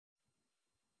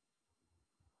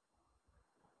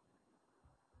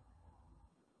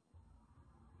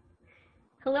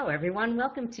Hello, everyone.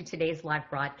 Welcome to today's live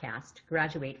broadcast,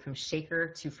 Graduate from Shaker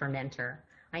to Fermentor.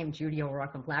 I am Judy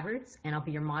O'Rourke of LabRoots, and I'll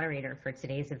be your moderator for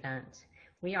today's event.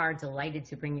 We are delighted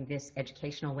to bring you this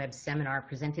educational web seminar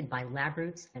presented by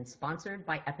LabRoots and sponsored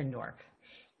by Eppendorf.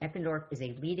 Eppendorf is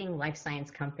a leading life science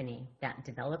company that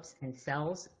develops and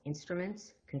sells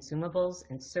instruments, consumables,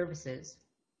 and services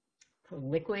for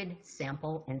liquid,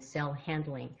 sample, and cell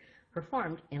handling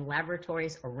performed in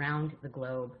laboratories around the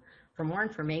globe. For more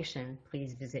information,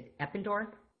 please visit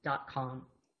eppendorf.com.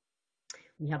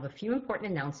 We have a few important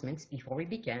announcements before we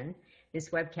begin. This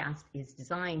webcast is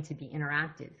designed to be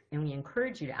interactive, and we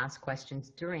encourage you to ask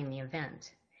questions during the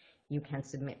event. You can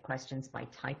submit questions by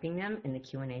typing them in the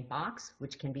Q&A box,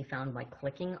 which can be found by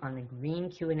clicking on the green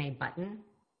Q&A button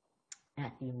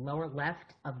at the lower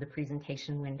left of the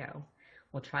presentation window.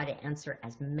 We'll try to answer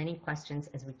as many questions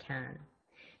as we can.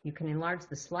 You can enlarge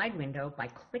the slide window by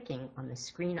clicking on the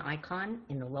screen icon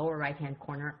in the lower right-hand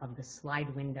corner of the slide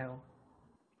window.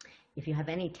 If you have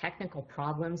any technical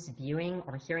problems viewing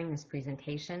or hearing this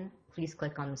presentation, please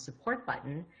click on the support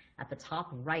button at the top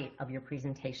right of your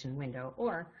presentation window,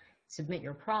 or submit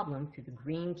your problem through the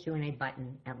green Q&A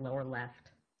button at lower left.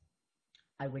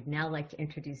 I would now like to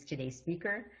introduce today's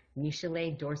speaker,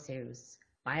 Michelet Dorceus,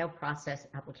 Bioprocess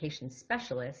Application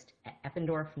Specialist at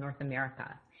Eppendorf, North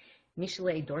America.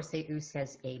 Michelet Dorceus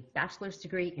has a bachelor's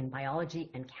degree in biology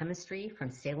and chemistry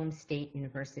from Salem State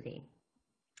University.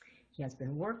 He has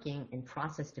been working in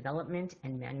process development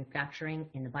and manufacturing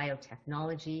in the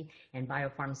biotechnology and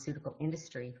biopharmaceutical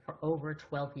industry for over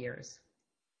 12 years.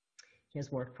 He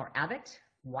has worked for Abbott,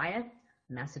 Wyeth,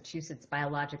 Massachusetts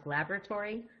Biologic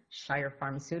Laboratory, Shire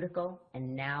Pharmaceutical,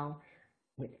 and now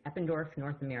with Eppendorf,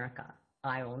 North America.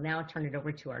 I will now turn it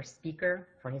over to our speaker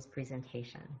for his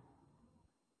presentation.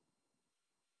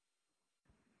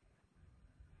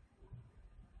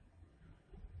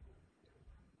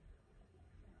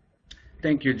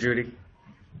 Thank you, Judy.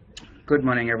 Good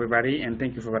morning, everybody, and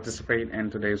thank you for participating in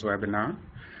today's webinar.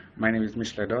 My name is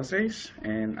Michelet Dorceus,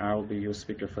 and I'll be your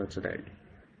speaker for today.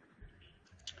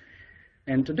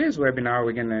 In today's webinar,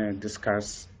 we're going to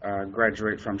discuss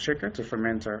graduate from shaker to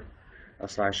fermentor /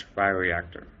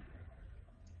 bioreactor.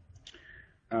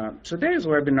 Today's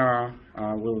webinar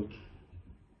will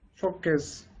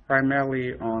focus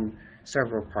primarily on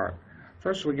several parts.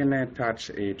 First, we're going to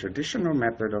touch a traditional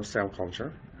method of cell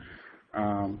culture.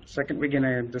 Second, we're going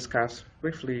to discuss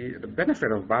briefly the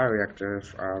benefit of bioreactor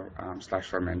 /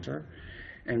 fermentor,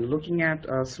 and looking at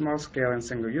a small-scale and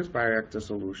single-use bioreactor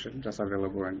solution that's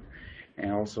available,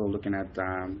 and also looking at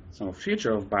some of the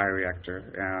future of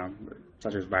bioreactor,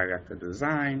 such as bioreactor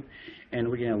design, and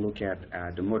we're going to look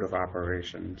at the mode of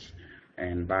operations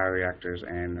and bioreactors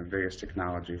and various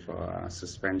technology for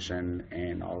suspension,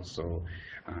 and also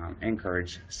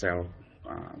encourage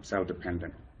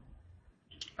cell-dependent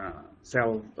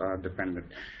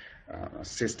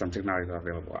system technology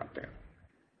available out there.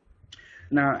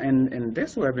 Now, in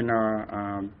this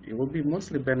webinar, it will be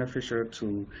mostly beneficial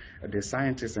to the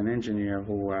scientists and engineers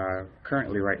who are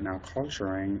currently right now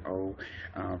culturing or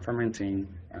fermenting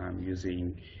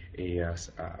using a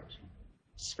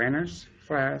spanners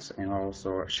flask and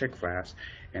also a shake flask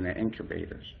and an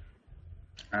incubators.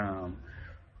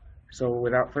 So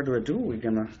without further ado, we're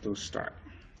gonna start.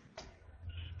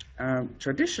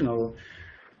 Traditional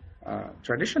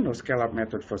scale-up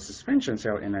method for suspension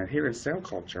cell and adherent cell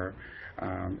culture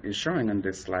is showing on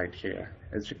this slide here.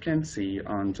 As you can see,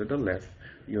 on to the left,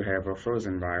 you have a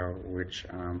frozen vial, which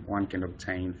one can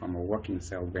obtain from a working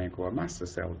cell bank or a master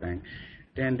cell bank.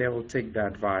 Then they will take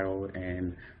that vial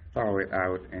and thaw it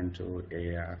out into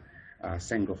a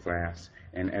single flask.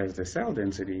 And as the cell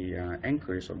density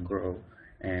increase or grow,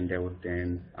 and they would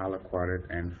then aliquot it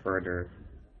and further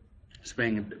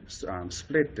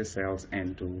split the cells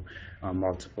into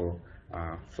multiple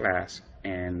flasks,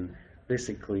 and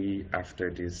basically after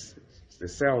the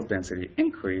cell density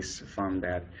increase from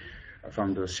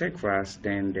those shake flasks,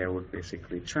 then they would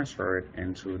basically transfer it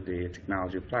into the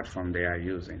technology platform they are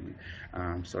using.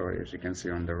 So as you can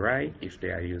see on the right, if they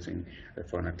are using the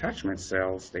phone attachment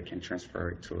cells, they can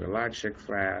transfer it to a large shake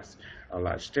flask, a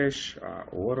large dish, a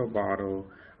water bottle,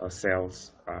 a cell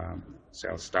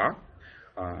stock,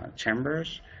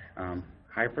 chambers,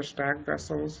 hyperstack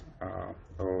vessels,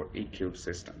 or E-cube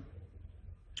system.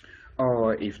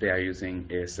 Or if they are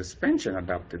using a suspension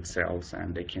adapted cells,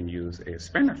 and they can use a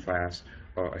spanner flask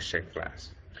or a shake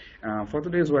flask. For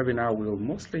today's webinar, we'll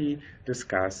mostly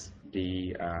discuss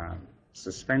the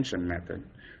suspension method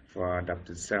for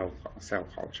adapted cell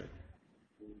culture.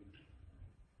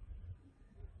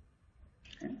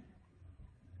 Okay.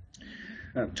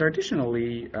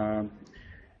 Traditionally,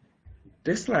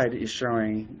 This slide is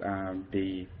showing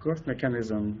the growth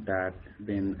mechanism that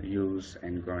been used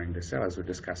in growing the cell, as we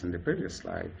discussed in the previous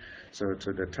slide. So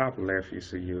to the top left, you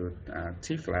see your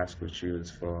T-flask, which is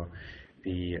used for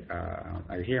the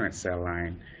adherent cell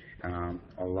line.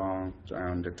 Along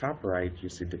on the top right, you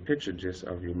see the picture just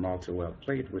of your multi-well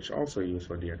plate, which also used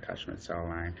for the attachment cell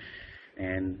line.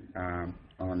 And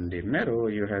on the middle,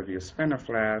 you have your spinner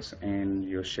flask and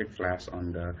your shake flask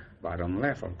on the bottom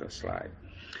left of the slide.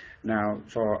 Now,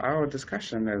 for our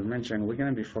discussion, as mentioned, we're going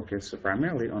to be focused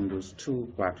primarily on those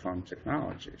two platform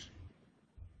technologies.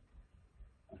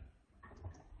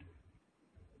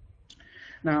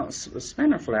 Now,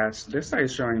 spinner flasks, this slide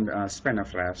is showing spinner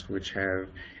flasks, which have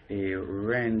a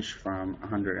range from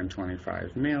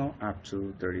 125 mil up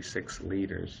to 36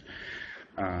 liters.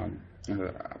 Up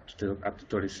to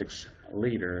 36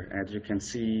 liter. As you can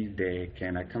see, they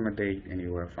can accommodate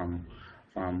anywhere from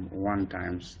 1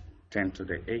 times 10 to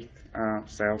the 8th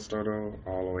cells total,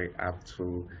 all the way up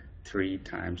to 3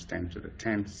 times 10 to the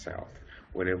 10th cells,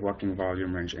 with a working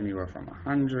volume range anywhere from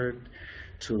 100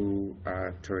 to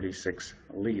 36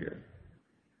 liter.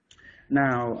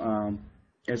 Now,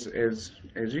 as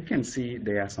you can see,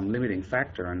 there are some limiting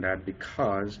factor on that,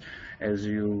 because as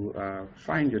you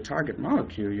find your target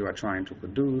molecule you are trying to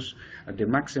produce, the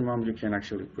maximum you can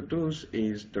actually produce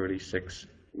is 36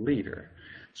 liter.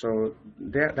 So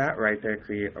that right there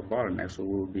creates a bottleneck, so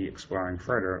we'll be exploring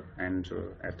further and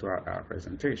throughout our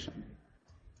presentation.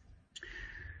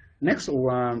 Next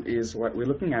one is what we're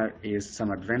looking at is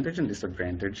some advantage and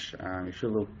disadvantage. If you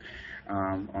look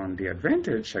on the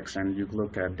advantage section, you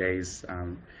look at these.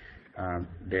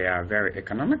 They are very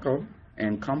economical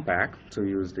and compact to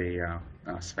use the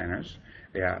spinners.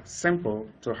 They are simple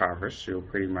to harvest. You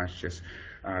pretty much just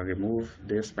remove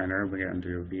the spinner, bring it into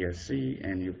your BSC,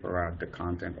 and you pour out the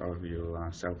content of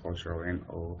your cell culture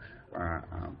and/or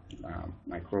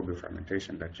microbial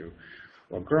fermentation that you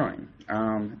are growing.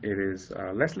 It is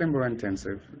less labor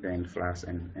intensive than flask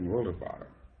and roller bottle.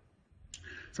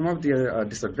 Some of the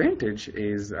disadvantage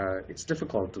is it's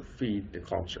difficult to feed the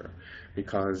culture,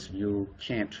 because you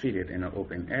can't feed it in an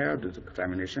open air due to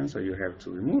contamination, so you have to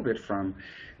remove it from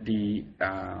the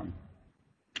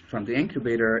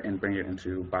incubator and bring it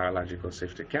into biological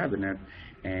safety cabinet,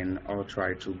 and I'll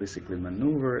try to basically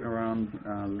maneuver it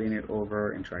around, lean it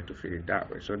over, and try to feed it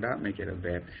that way. So that makes it a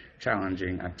bit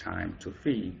challenging at times to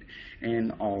feed.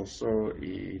 And also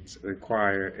it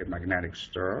requires a magnetic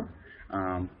stir,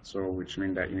 which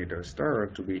means that you need a stirrer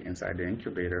to be inside the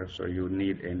incubator. So you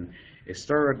need a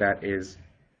stirrer that is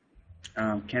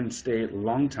can stay a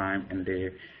long time in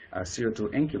the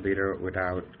CO2 incubator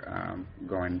without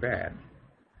going bad.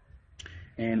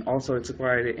 And also it's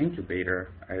required an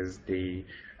incubator as the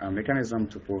mechanism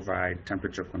to provide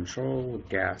temperature control,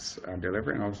 gas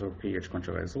delivery, and also pH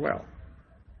control as well.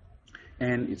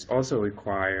 And it's also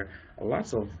require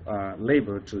lots of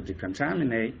labor to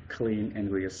decontaminate, clean,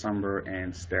 and reassemble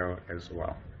and sterile as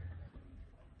well.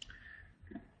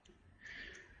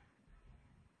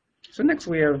 So next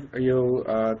we have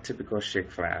your typical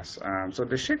shake flask. So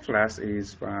the shake flask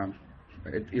is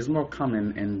it is more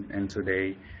common in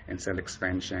today in cell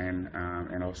expansion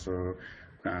and also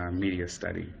media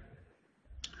study.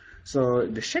 So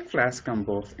the shake flasks come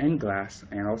both in glass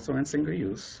and also in single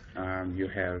use. You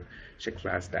have shake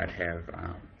flasks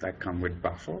that come with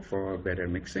buffer for better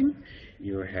mixing.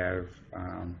 You have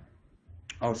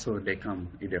also they come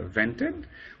either vented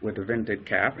with a vented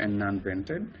cap and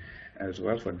non-vented as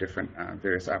well for different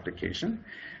various applications.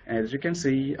 As you can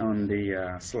see on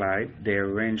the slide, they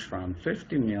range from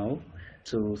 50 mil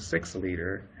to 6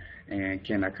 liter and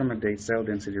can accommodate cell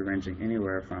density ranging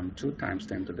anywhere from 2 times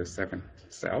 10 to the 7th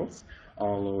cells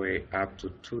all the way up to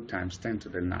 2 times 10 to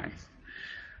the 9th.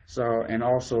 So, and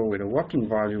also with a working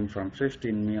volume from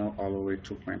 15 mil all the way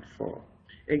to 2.4.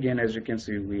 Again, as you can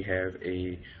see, we have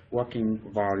a working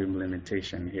volume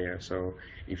limitation here. So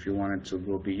if you wanted to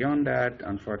go beyond that,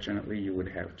 unfortunately, you would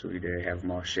have to either have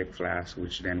more shake flasks,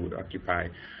 which then would occupy,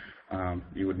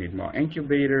 you would need more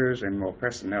incubators and more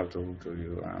personnel to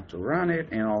run it,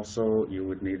 and also you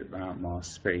would need more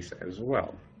space as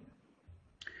well.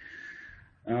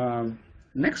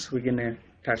 Next, we're going to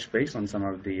touch base on some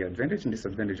of the advantage and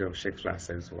disadvantage of shake flasks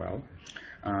as well.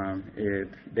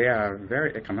 They are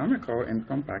very economical and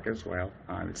compact as well.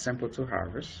 It's simple to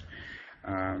harvest,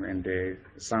 and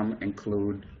some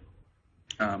include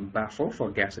baffle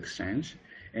for gas exchange,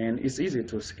 and it's easy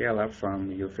to scale up from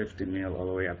your 50 mil all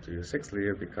the way up to your 6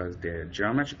 liter because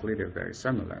geometrically they're very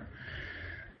similar.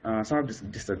 Some of the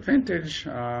disadvantage,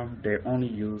 they're only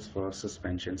used for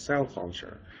suspension cell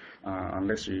culture.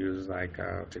 Unless you use like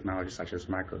technology such as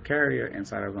microcarrier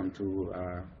inside of them to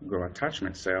grow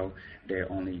attachment cell,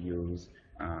 they're only used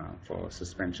for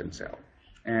suspension cell.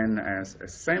 And as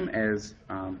same as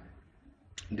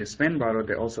the spin bottle,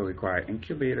 they also require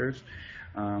incubators,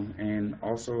 and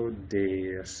also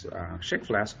the shake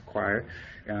flask require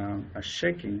a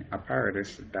shaking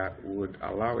apparatus that would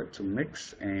allow it to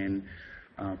mix and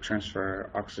transfer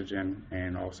oxygen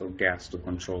and also gas to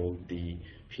control the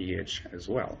pH as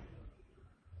well.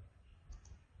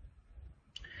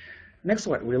 Next,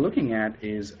 what we're looking at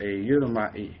is a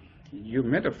humidified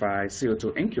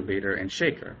CO2 incubator and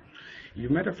shaker.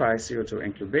 Humidified CO2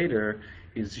 incubator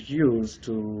is used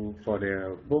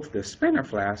for both the spinner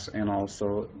flask and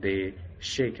also the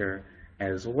shaker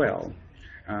as well.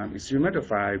 It's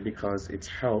humidified because it's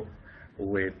helped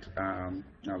with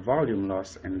volume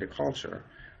loss in the culture.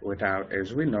 Without,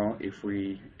 as we know, if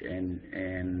we in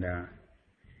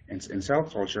cell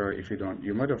culture, if you don't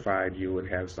humidify it, you would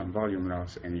have some volume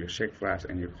loss in your shake flask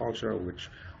and your culture, which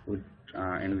would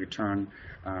in return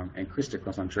increase the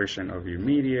concentration of your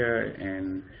media,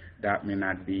 and that may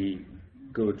not be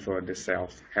good for the cell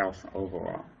health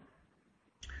overall.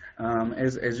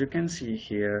 As you can see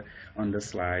here on the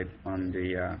slide, on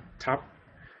the top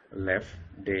left,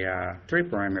 there are three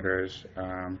parameters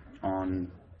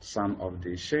on some of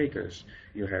the shakers.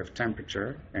 You have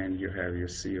temperature, and you have your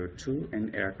CO2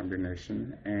 and air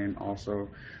combination, and also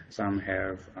some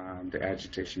have the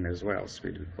agitation as well,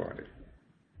 speed recorded.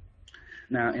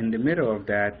 Now, in the middle of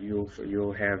that,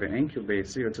 you'll have an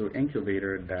CO2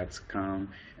 incubator that's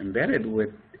embedded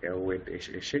with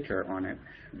a shaker on it.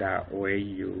 That way,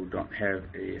 you don't have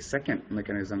a second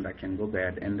mechanism that can go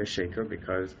bad in the shaker,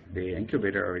 because the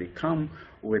incubator already comes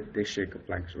with the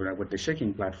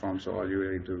shaking platform. So all you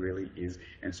really do is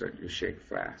insert your shake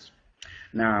flask.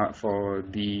 Now, for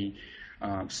the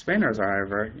spinners,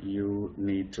 however, you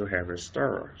need to have a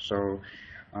stirrer. So,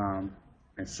 in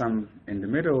the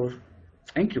middle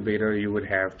incubator, you would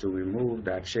have to remove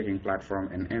that shaking platform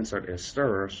and insert a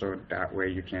stirrer, so that way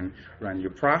you can run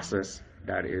your process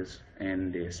that is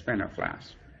in the spinner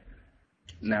flask.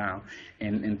 Now,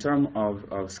 in terms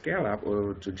of scale up,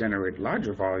 or to generate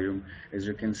larger volume, as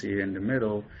you can see in the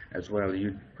middle as well,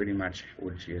 you pretty much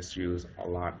would just use a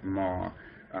lot more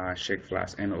shake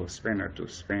flask and or spinner to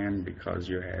spin, because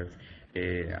you have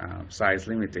a size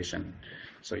limitation.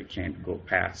 So you can't go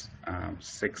past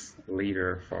 6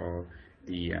 liter for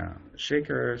the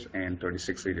shakers and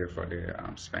 36 liter for the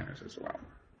spinners as well.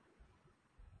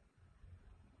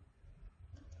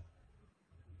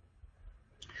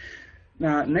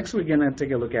 Now, next we're going to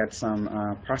take a look at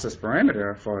some process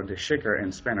parameter for the shaker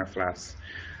and spinner flasks.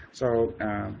 So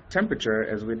temperature,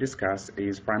 as we discussed,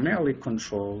 is primarily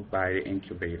controlled by the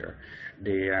incubator.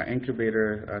 The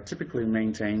incubator typically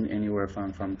maintain anywhere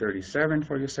from 37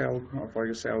 for your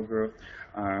cell growth,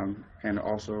 and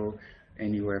also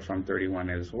anywhere from 31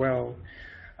 as well.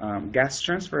 Gas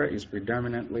transfer is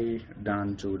predominantly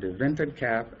done to the vented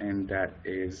cap, and that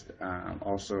is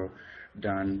also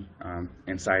done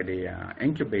inside the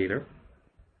incubator.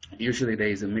 Usually there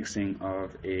is a mixing of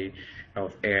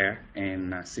air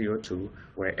and CO2,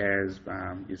 whereas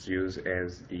it's used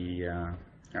as the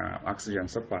oxygen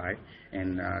supply,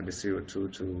 and the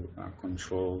CO2 to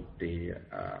control the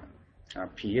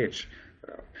pH.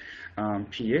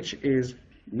 pH is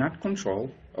not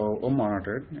controlled or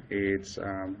monitored. It's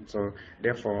so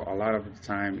therefore a lot of the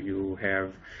time you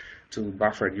have to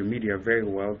buffer your media very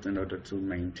well in order to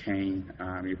maintain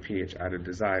your pH at a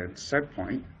desired set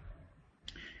point,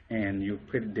 and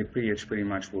the pH pretty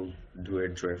much will do a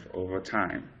drift over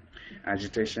time.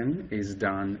 Agitation is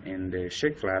done in the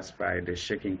shake flask by the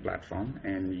shaking platform,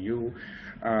 and you,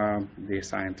 the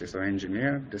scientist or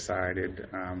engineer, decided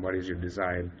what is your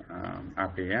desired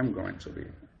RPM going to be.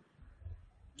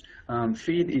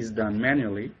 Feed is done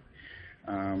manually,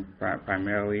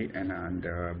 primarily and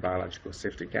under biological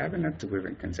safety cabinet to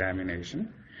prevent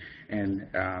contamination, and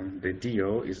the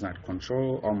DO is not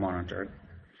controlled or monitored,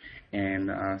 and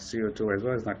CO2 as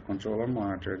well is not controlled or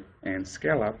monitored, and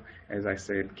scale up, as I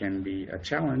said, can be a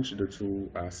challenge due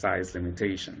to size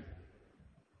limitation.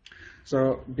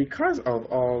 So because of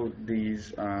all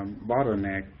these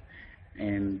bottleneck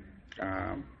and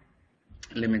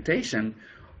limitation,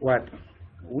 what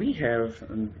we have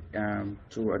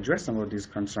to address some of these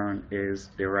concerns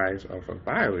is the rise of a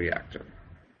bioreactor.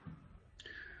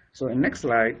 So in the next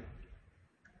slide,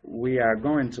 we are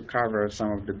going to cover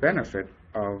some of the benefit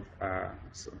of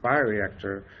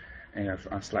bioreactor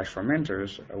slash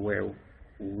fermenters, where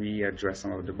we address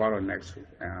some of the bottlenecks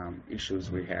issues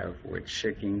we have with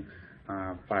shaking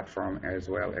platform as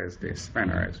well as the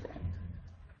spinner as well.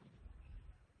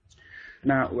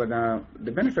 Now, with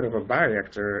the benefit of a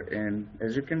bioreactor, and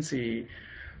as you can see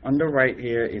on the right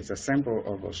here, it's a sample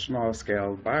of a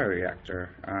small-scale bioreactor,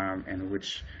 in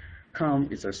which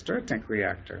is a stir tank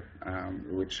reactor,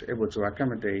 which is able to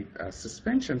accommodate a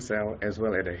suspension cell as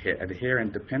well as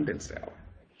adherent-dependent cell.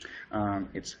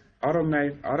 It's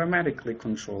automatically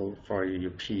controlled for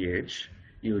your pH,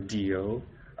 your DO,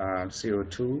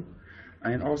 CO2,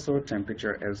 and also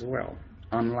temperature as well.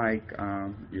 Unlike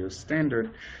your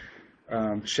standard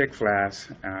shake flask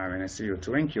and a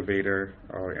CO2 incubator,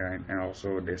 and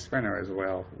also the spinner as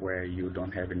well, where you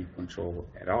don't have any control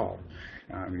at all.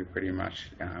 You're pretty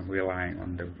much relying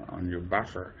on your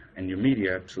buffer and your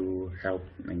media to help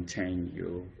maintain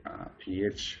your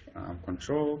pH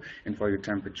control, and for your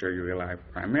temperature, you rely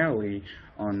primarily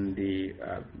on the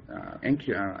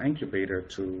incubator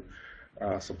to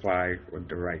supply with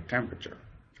the right temperature.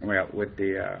 Well, with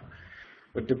the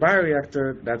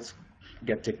bioreactor, that's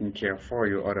get taken care of for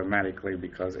you automatically,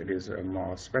 because it is a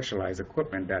more specialized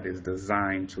equipment that is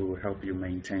designed to help you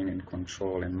maintain and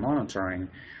control and monitoring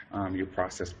your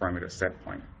process parameter set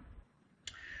point.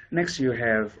 Next, you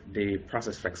have the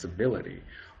process flexibility.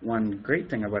 One great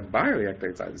thing about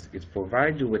bioreactors is it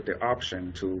provides you with the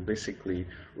option to basically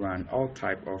run all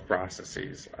type of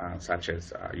processes, such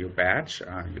as your batch,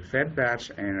 your fed batch,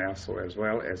 and also as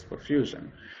well as perfusion.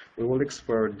 We will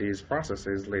explore these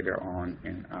processes later on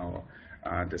in our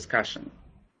discussion.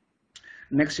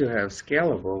 Next, you have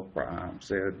scalable.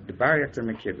 So the bioreactor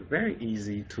makes it very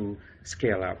easy to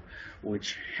scale up,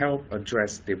 which help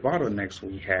address the bottlenecks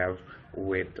we have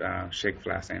with shake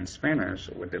flasks and spinners,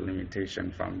 with the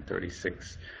limitation from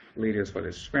 36 liters for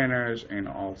the spinners and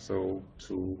also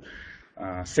to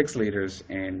 6 liters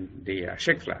in the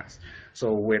shake flask.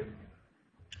 So with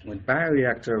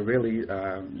bioreactor, really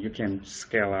you can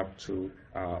scale up to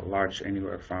large,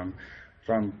 anywhere from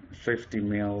 50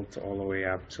 mil to all the way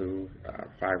up to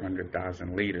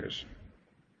 500,000 liters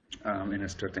in a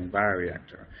certain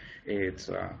bioreactor. It's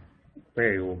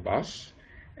very robust,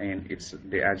 and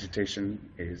the agitation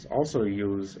is also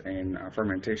used in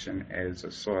fermentation as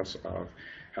a source of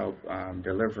help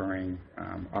delivering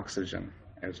oxygen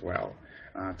as well,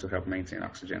 to help maintain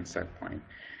oxygen set point.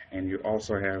 And you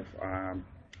also have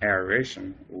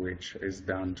aeration, which is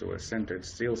done to a sintered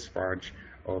steel sparge,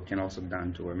 or can also be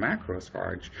done to a macro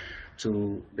sparge,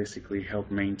 to basically help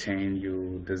maintain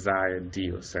your desired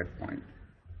DO set point.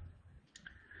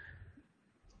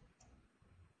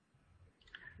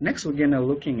 Next, we're going to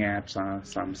looking at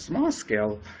some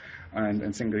small-scale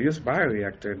and single-use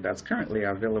bioreactor that's currently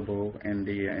available in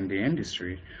the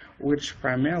industry, which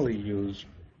primarily used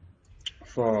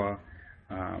for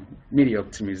media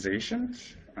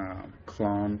optimizations,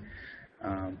 clone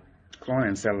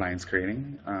and cell line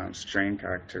screening, strain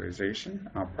characterization,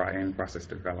 and process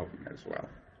development as well.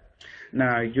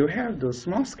 Now, you have the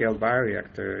small-scale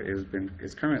bioreactor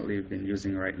is currently been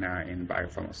using right now in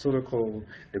biopharmaceutical,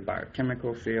 the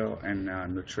biochemical field, and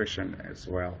nutrition as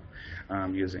well,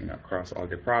 using across all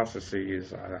the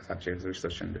processes such as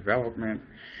research and development,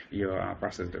 your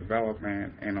process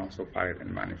development, and also pilot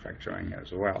and manufacturing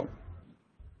as well.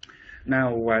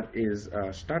 Now, what is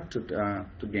start to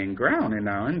gain ground in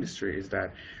our industry is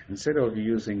that instead of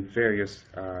using various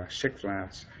shake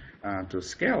flasks to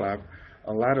scale up,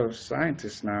 a lot of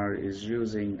scientists now is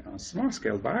using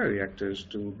small-scale bioreactors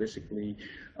to basically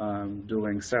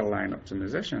doing cell line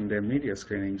optimization, their media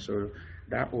screening, so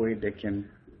that way they can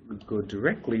go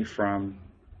directly from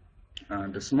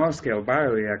the small-scale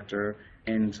bioreactor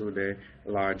into the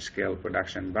large-scale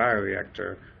production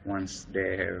bioreactor once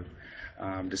they have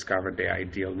discovered the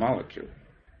ideal molecule.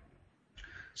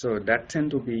 So that tend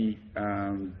to be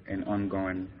an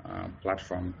ongoing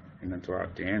platform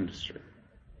throughout the industry.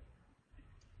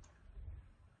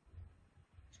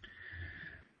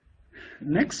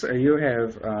 Next, you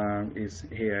have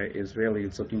is really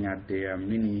looking at the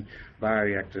mini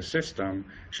bioreactor system,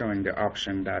 showing the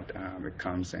option that it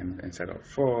comes in instead of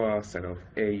 4, instead of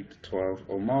 8, 12,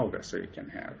 or more vessels you can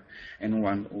have. And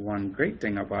one great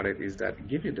thing about it is that it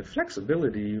gives you the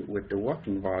flexibility with the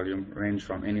working volume range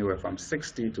from anywhere from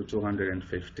 60 to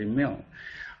 250 mil.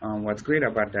 What's great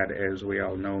about that is we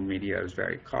all know media is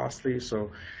very costly,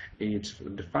 so it's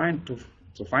defined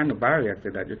to find a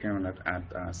bioreactor that you can run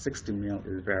at 60 mil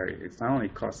is it's not only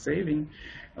cost saving,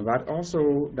 but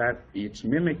also that it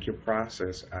mimic your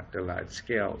process at the large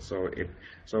scale.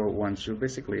 So once you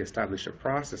basically establish a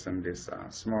process in this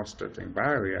small starting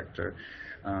bioreactor,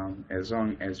 as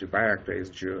long as your bioreactor is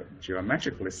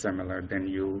geometrically similar, then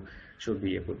you should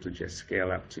be able to just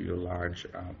scale up to your large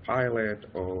pilot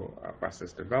or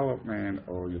process development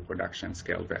or your production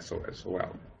scale vessel as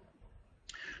well.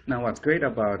 Now, what's great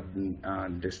about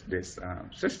this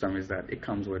system is that it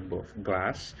comes with both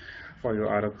glass for your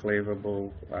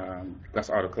glass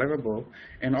autoclavable,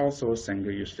 and also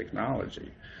single-use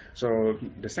technology. So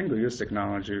the single-use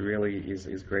technology really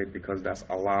is great because that's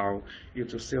allow you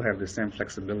to still have the same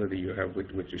flexibility you have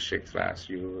with your shake flask.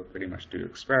 You pretty much do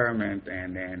experiment,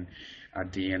 and then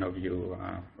at the end of your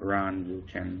run, you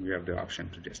have the option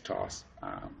to just toss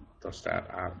that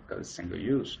out because it's single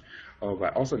use. Oh,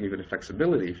 but also give you the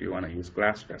flexibility if you want to use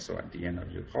glass vessel at the end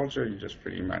of your culture. You just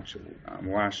pretty much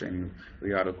wash and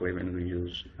re-autoclave and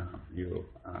reuse your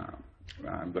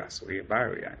glass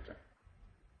bioreactor.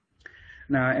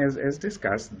 Now, as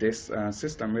discussed, this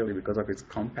system really, because of its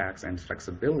compacts and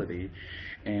flexibility,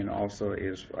 and also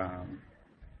its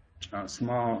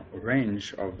small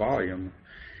range of volume,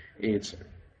 it's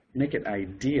make it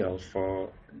ideal for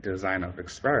design of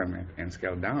experiment and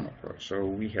scale down approach. So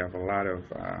we have a lot of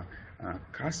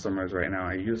customers right now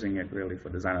are using it really for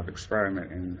design of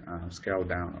experiment and scale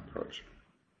down approach.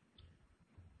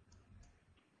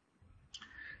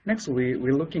 Next,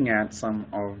 we're looking at some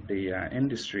of the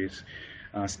industry's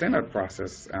standard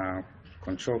process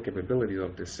control capabilities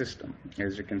of the system.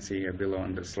 As you can see here below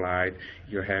on the slide,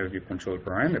 you have your control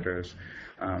parameters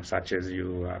such as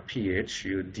your pH,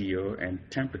 your DO, and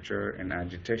temperature and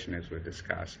agitation, as we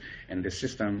discussed. And the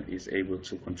system is able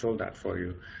to control that for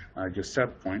you, your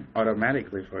set point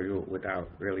automatically for you without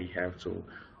really have to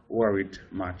worry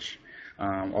much.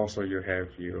 Also, you have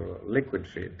your liquid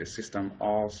feed. The system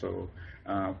also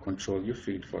control your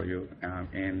feed for you,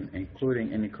 and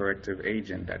including any corrective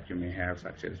agent that you may have,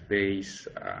 such as base,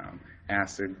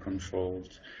 acid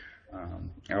controls,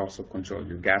 and also control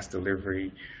your gas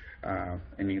delivery,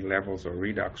 any levels of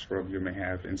redox probe you may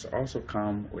have, and it's also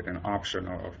come with an option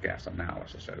of gas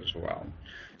analysis as well.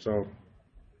 So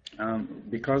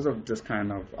because of this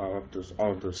kind of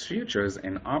all of those features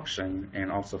and option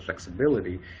and also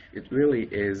flexibility, it really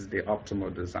is the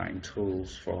optimal design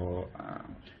tools for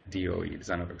DOE,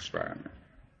 design of experiment.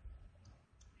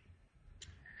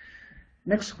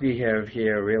 Next, we have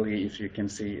here really, if you can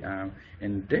see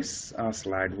in this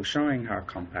slide, we're showing how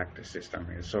compact the system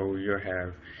is. So you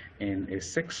have in a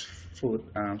 6-foot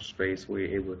space,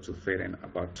 we're able to fit in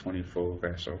about 24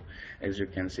 vessels. As you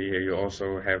can see here, you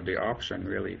also have the option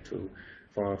really to,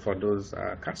 for those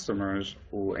customers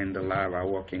who in the lab are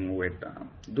working with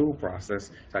dual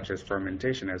process, such as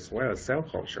fermentation as well as cell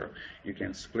culture, you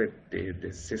can split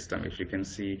the system. If you can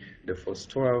see, the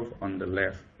first 12 on the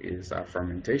left is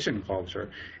fermentation culture,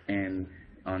 and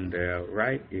on the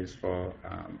right is for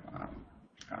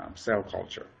cell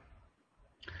culture.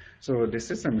 So the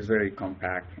system is very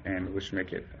compact, and which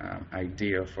make it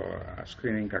ideal for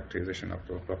screening, characterization, of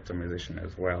optimization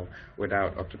as well,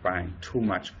 without occupying too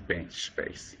much bench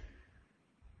space.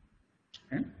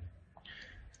 Okay.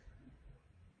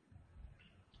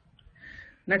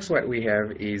 Next, what we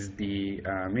have is the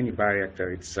mini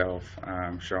bioreactor itself,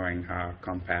 showing how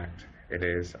compact it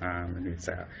is in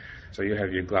itself. So you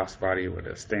have your glass body with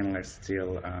a stainless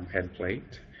steel head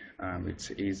plate. It's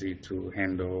easy to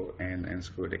handle and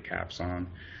screw the caps on.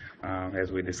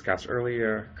 As we discussed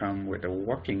earlier, come with a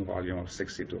working volume of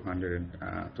 60 to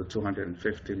 100 to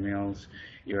 250 mils.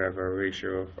 You have a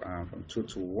ratio of from 2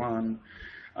 to 1,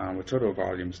 with total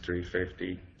volumes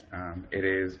 350. It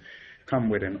is come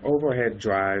with an overhead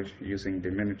drive using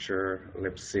the miniature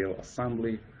lip seal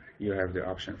assembly. You have the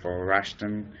option for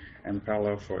Rashton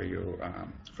impeller for your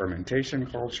fermentation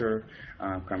culture,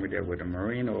 come with a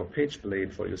marine or pitch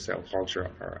blade for your cell culture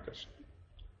apparatus.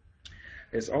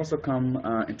 It's also come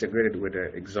integrated with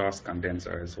an exhaust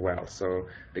condenser as well. So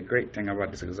the great thing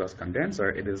about this exhaust condenser,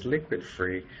 it is liquid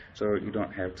free, so you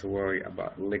don't have to worry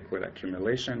about liquid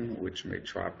accumulation, which may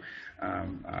trap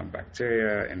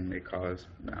bacteria and may cause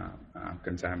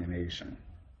contamination.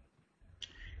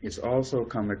 It's also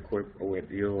come equipped with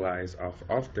utilize of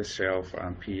off-the-shelf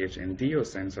pH and DO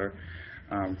sensor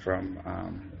from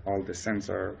all the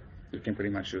sensor. You can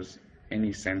pretty much use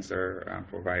any sensor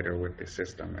provider with the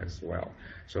system as well.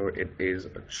 So it is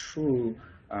a true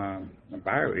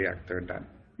bioreactor that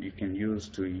you can use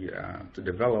to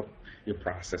develop your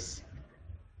process.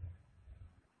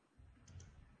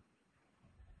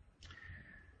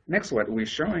 Next, what we're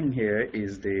showing here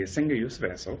is the single-use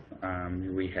vessel.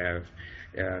 We have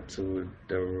to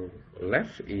the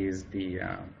left is the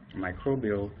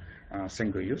microbial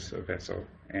single-use vessel,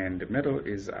 and the middle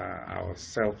is our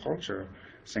cell culture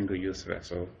single-use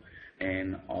vessel,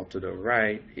 and all to the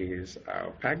right is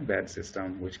our packed bed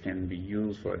system, which can be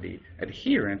used for the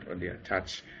adherent or the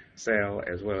attached cell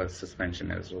as well as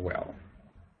suspension as well.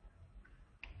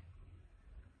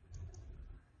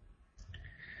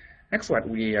 Next, what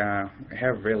we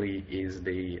have really is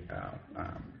the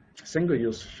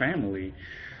single-use family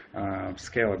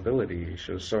scalability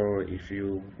issue. So if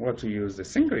you were to use the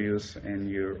single-use in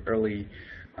your early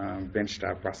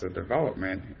benchtop process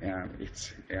development,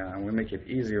 we make it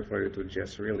easier for you to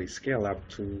just really scale up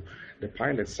to the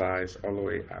pilot size all the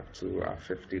way up to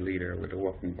 50 liter with a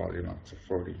working volume up to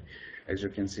 40. As you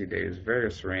can see, there is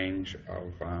various range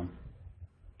of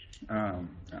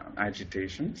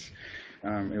agitations. It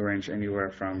range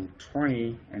anywhere from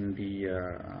 20 in the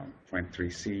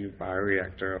 0.3C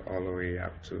bioreactor all the way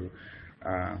up to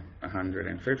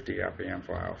 150 RPM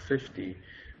for our 50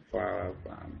 for our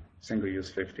single-use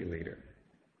 50 liter,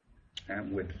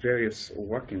 and with various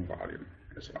working volume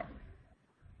as well.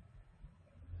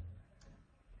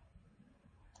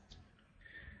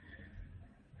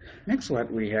 Next,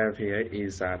 what we have here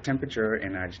is temperature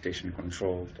and agitation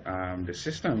control. The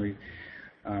system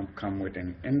come with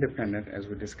an independent, as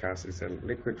we discussed, is a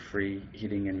liquid-free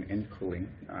heating and cooling.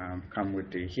 Come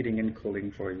with the heating and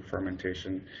cooling for your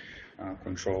fermentation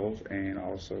controls, and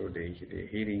also the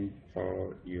heating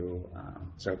for your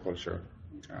cell culture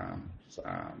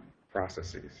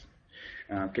processes.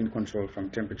 Can control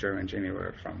from temperature range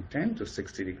anywhere from 10 to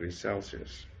 60 degrees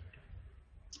Celsius.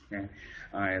 Okay.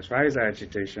 As far as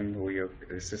agitation,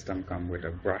 the system comes with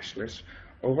a brushless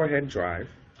overhead drive.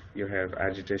 You have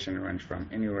agitation range from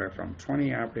anywhere from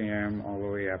 20 RPM all the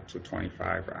way up to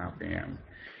 25 RPM.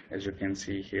 As you can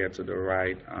see here to the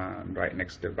right, right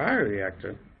next to the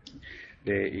bioreactor,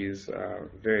 there is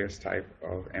various type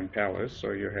of impellers.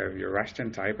 So you have your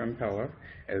Rushton type impeller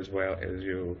as well as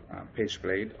your pitch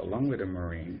blade along with a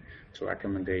marine to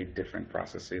accommodate different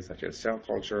processes such as cell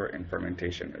culture and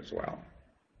fermentation as well.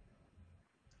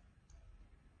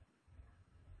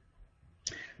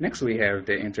 Next, we have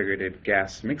the integrated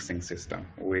gas mixing system,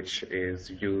 which is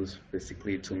used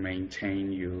basically to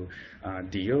maintain your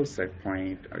DO set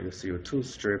point or your CO2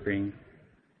 stripping.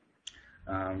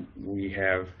 We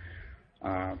have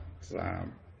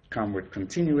come with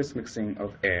continuous mixing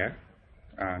of air,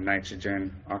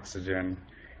 nitrogen, oxygen,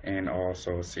 and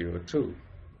also CO2.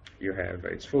 You have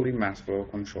it's fully mass flow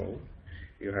control.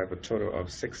 You have a total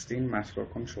of 16 mass flow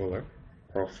controller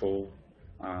per full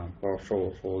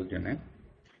unit.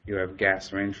 You have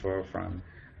gas range flow from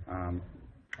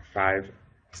 5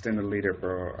 standard liter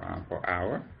per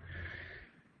hour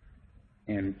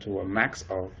and to a max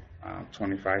of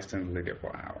 25 standard liter per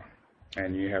hour.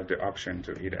 And you have the option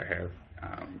to either have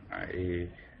a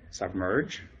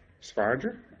submerged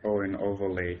sparger or an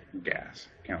overlay gas.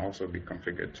 Can also be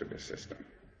configured to the system.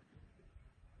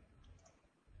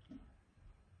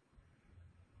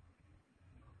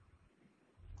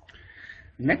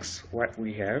 Next, what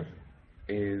we have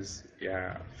is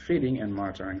feeding and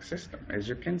monitoring system. As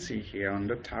you can see here on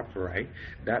the top right,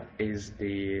 that is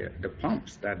the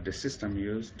pumps that the system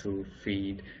used to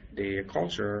feed the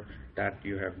culture that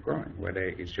you have grown, whether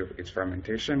it's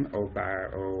fermentation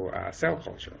or cell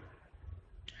culture.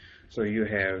 So you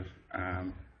have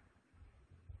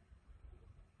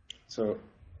so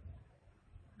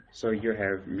you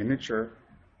have miniature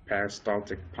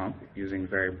peristaltic pump using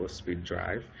variable speed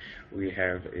drive. We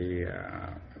have a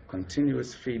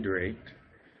continuous feed rate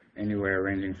anywhere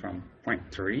ranging from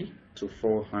 0.3 to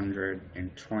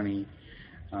 420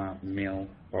 mil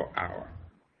per hour.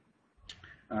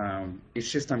 Each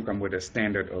system comes with a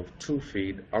standard of 2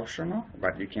 feed optional,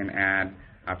 but you can add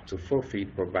up to 4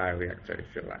 feed per bioreactor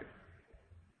if you like.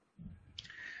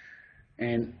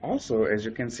 And also, as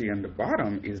you can see on the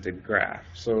bottom is the graph.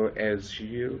 So as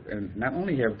you not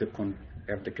only have the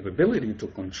capability to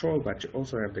control, but you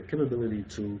also have the capability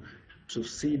to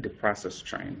see the process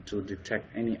trend, to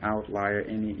detect any outlier,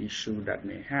 any issue that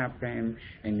may happen,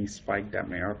 any spike that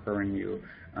may occur in your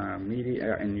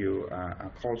media and your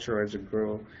culture as it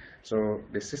grows. So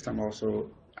the system also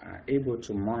able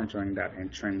to monitoring that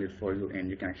and trend it for you,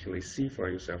 and you can actually see for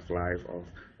yourself live of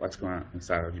what's going on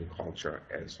inside of your culture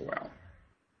as well.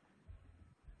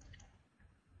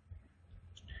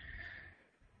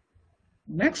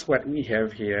 Next, what we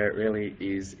have here really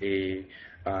is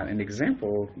an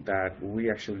example that we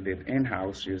actually did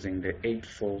in-house using the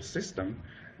 8-fold system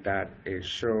that is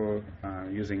show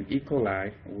using E.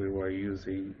 coli. We were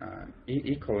using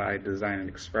E. coli design an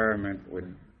experiment with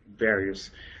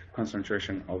various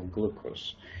concentration of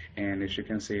glucose. And as you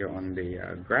can see on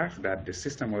the graph, that the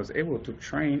system was able to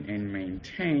train and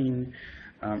maintain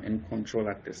and control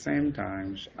at the same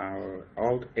time our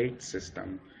all-8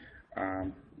 system,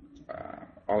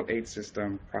 all-8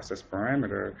 system process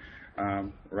parameter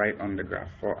right on the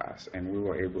graph for us. And we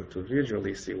were able to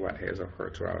visually see what has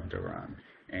occurred throughout the run,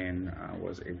 and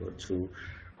was able to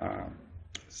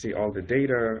see all the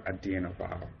data at the end of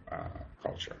our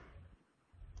culture.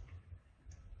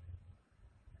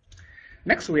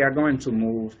 Next, we are going to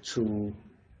move to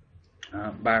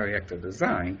bioreactor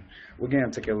design. We're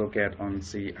going to take a look at and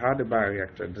see how the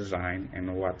bioreactor design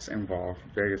and what's involved,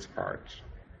 various parts.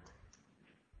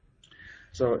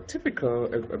 So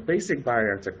a basic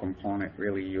bioreactor component,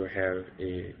 really, you have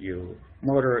your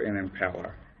motor and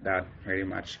impeller that pretty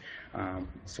much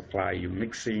supply you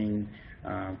mixing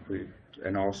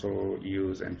and also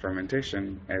use in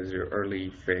fermentation as your early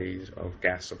phase of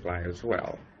gas supply as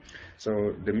well.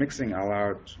 So the mixing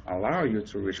allow you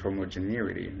to reach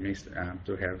homogeneity,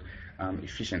 to have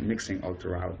efficient mixing all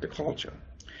throughout the culture.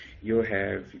 You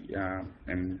have,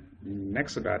 and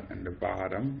next to that, in the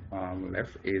bottom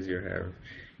left is you have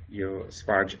your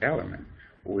sparge element,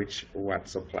 which what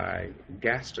supply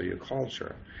gas to your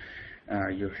culture.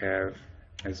 You have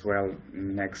as well,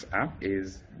 next up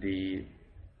is the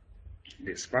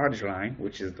sparge line,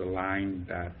 which is the line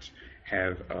that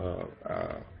have a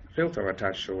filter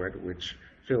attached to it, which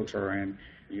filter in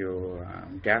your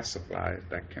gas supplies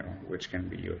which can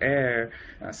be your air,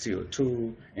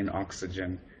 CO2, and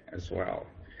oxygen as well.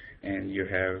 And you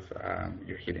have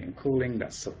your heating and cooling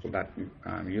that's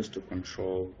used to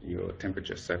control your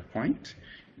temperature set point.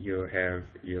 You have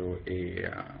a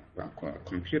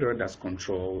computer that's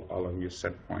control all of your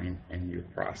set point and your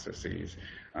processes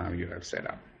you have set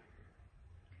up.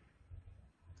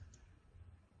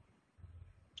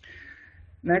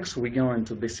 Next, we're going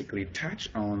to basically touch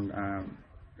on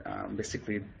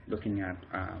basically looking at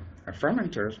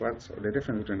fermenters. What's the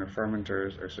difference between a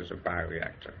fermenters versus a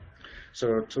bioreactor?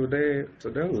 So to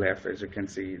the left, as you can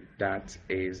see, that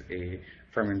is a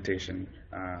fermentation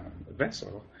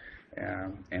vessel,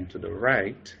 and to the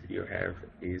right, you have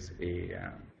is a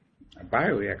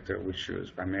bioreactor, which is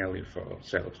used primarily for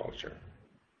cell culture.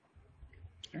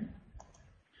 Okay.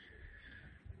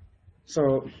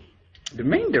 So the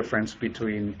main difference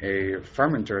between a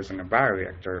fermenters and a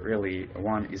bioreactor, really,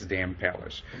 one is the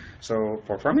impellers. So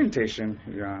for fermentation,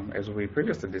 as we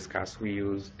previously discussed, we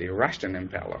use the Russian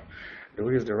impeller.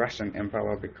 We use the Russian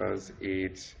impeller because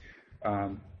it's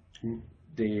for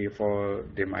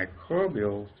the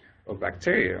microbial or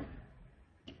bacteria,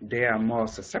 they are more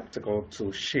susceptible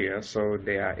to shear, so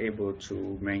they are able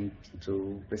to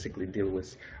basically deal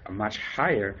with a much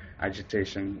higher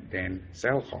agitation than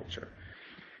cell culture.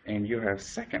 And you have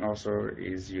second also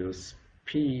is your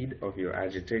speed of your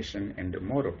agitation and the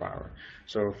motor power.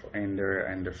 So in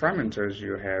the fermenters,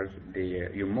 you have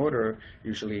your motor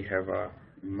usually have a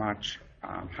much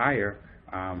higher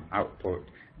output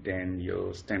than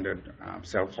your standard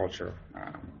cell culture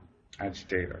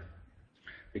agitator,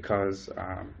 because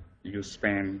your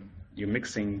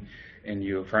mixing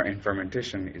in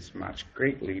fermentation is much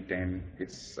greatly than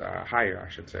it's higher,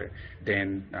 I should say,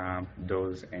 than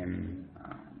those in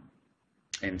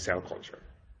cell culture.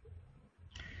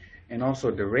 And also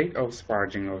the rate of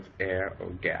sparging of air or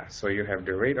gas. So you have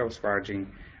the rate of sparging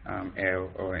air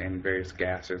or in various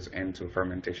gases into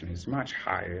fermentation is much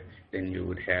higher than you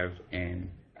would have in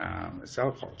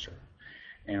cell culture.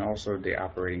 And also the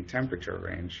operating temperature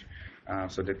range.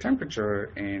 So the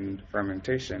temperature in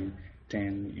fermentation,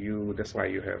 that's why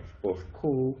you have both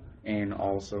cool and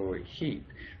also heat,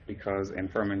 because in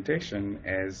fermentation,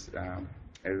 as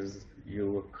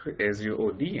your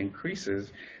OD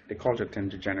increases, the culture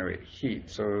tends to generate heat.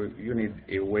 So you need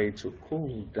a way to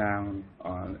cool down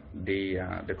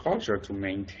the culture to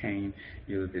maintain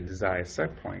the desired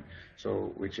set point.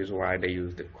 So which is why they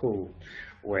use the cool.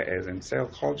 Whereas in cell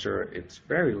culture, it's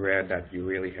very rare that you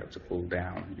really have to cool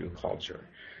down your culture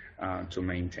to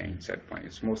maintain set point.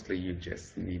 It's mostly you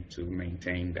just need to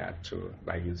maintain that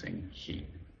by using heat.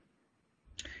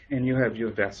 And you have your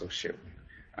vessel shape,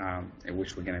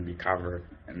 which we're going to be covered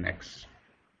next.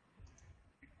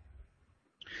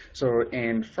 So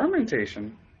in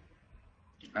fermentation,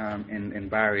 in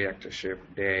bioreactor shape,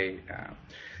 they are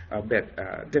a bit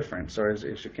different. So as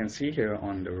you can see here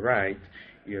on the right,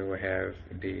 you have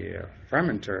the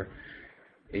fermenter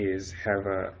have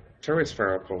a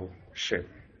pterodispherical shape,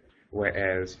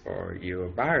 whereas for your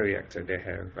bioreactor they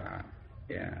have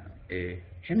a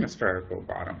hemispherical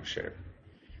bottom shape.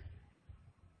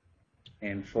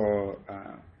 And for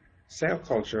cell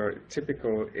culture,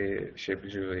 typical shape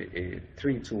is usually a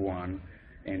 3:1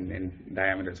 in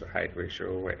diameter to height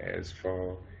ratio, whereas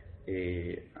for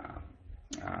a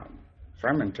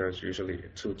fermenter is usually a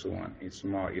 2:1. It's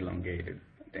more elongated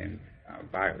than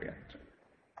bioreactor.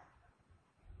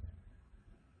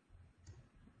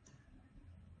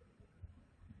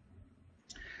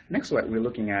 Next, what we're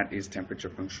looking at is temperature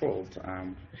controlled.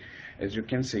 As you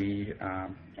can see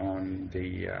on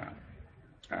the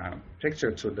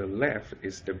picture to the left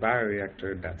is the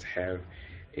bioreactor that have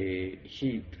a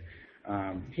heat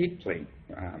plate.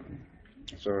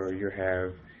 So you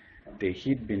have the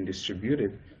heat being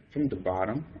distributed from the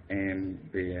bottom and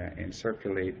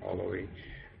circulate all the way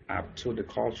up to the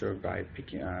culture by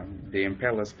picking the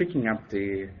impellers picking up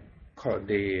the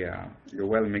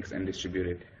well mixed and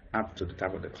distributed up to the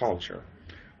top of the culture,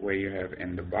 where you have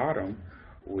in the bottom,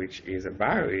 which is a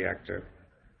bioreactor,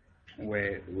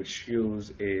 which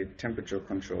use a temperature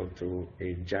control through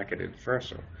a jacketed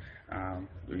vessel,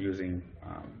 using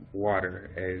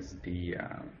water as the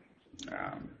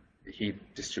heat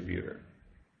distributor.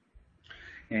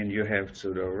 And you have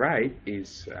to the right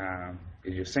is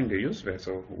your single-use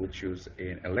vessel, which use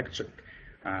an electric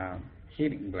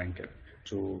heating blanket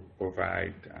to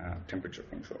provide temperature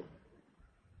control.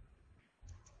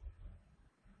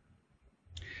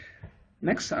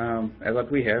 Next,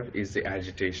 what we have is the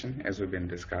agitation, as we've been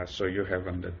discussed. So you have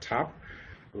on the top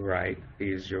right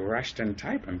is your Rashton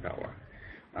type impeller.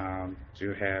 So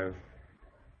you have,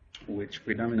 which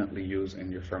predominantly used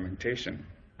in your fermentation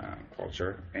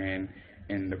culture, and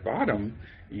in the bottom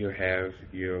you have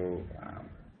your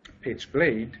pitch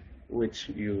blade, which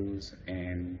use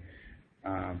in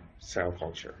cell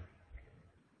culture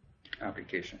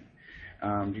application.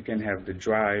 You can have the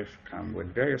drive come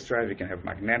with various drives. You can have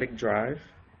magnetic drive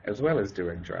as well as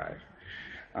direct drive.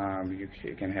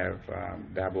 You can have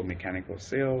double mechanical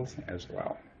seals as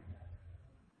well.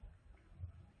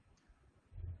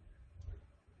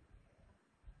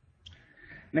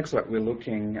 Next, what we're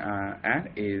looking at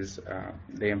is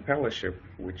the impeller ship,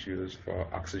 which used for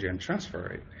oxygen transfer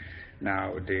rate.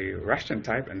 Now, the Russian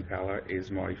type impeller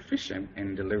is more efficient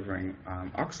in delivering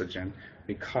oxygen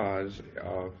because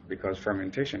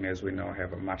fermentation, as we know,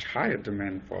 have a much higher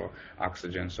demand for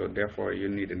oxygen. So therefore, you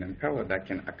need an impeller that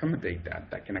can accommodate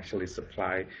that can actually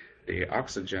supply the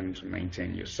oxygen to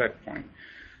maintain your set point.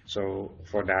 So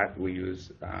for that, we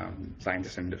use,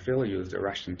 scientists in the field use the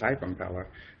Russian type impeller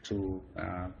to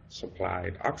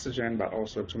supply oxygen, but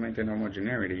also to maintain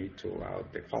homogeneity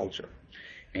throughout the culture.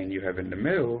 And you have in the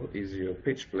middle is your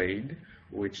pitch blade,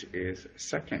 which is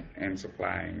second in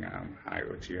supplying high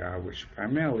OTR, which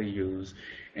primarily used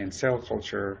in cell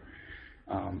culture.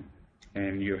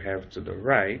 And you have to the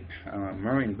right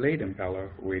marine blade impeller,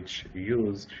 which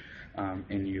use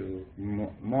in you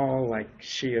more like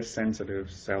shear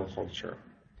sensitive cell culture.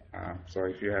 So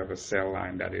if you have a cell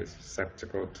line that is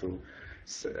susceptible to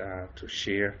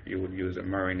shear, you would use a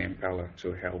marine impeller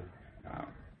to help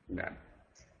that.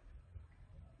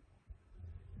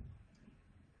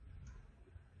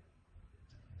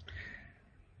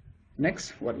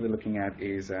 Next, what we're looking at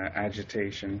is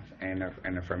agitation and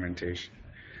a fermentation.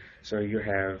 So you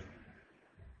have,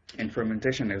 in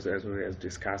fermentation, as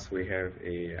discussed, we have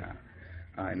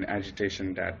an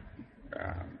agitator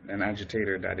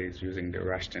that is using the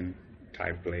Rushton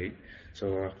type blade.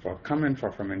 So for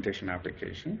fermentation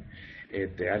application,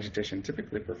 the agitation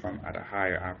typically performed at a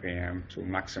higher RPM to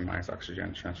maximize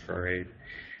oxygen transfer rate,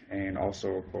 and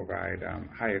also provide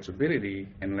higher turbidity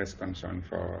and less concern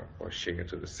for shear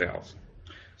to the cells.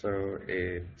 So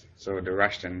the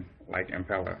Rushton like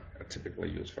impeller are typically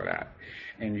used for that.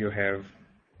 And you have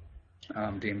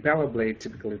the impeller blade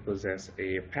typically possess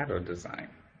a paddle design,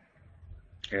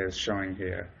 as shown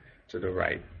here to the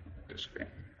right of the screen.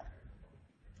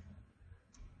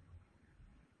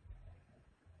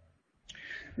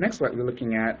 Next, what we're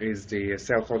looking at is the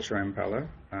cell culture impeller.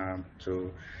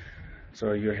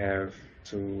 So you have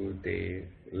to the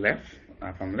left,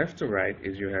 from left to right,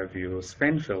 is you have your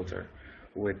spin filter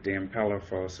with the impeller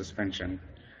for suspension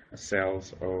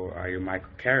cells or your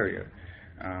microcarrier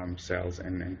cells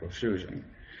in perfusion.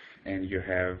 And you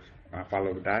have,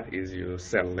 followed that is your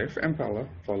cell lift impeller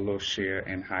for low shear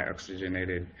and high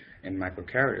oxygenated in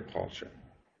microcarrier culture.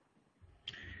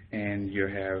 And you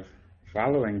have,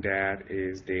 following that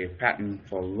is the pattern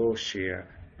for low shear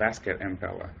basket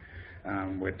impeller.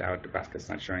 Without the baskets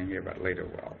not showing here, but later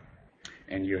will.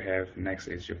 And you have next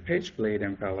is your pitch blade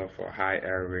impeller for high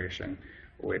aeration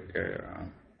with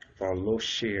for low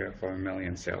shear for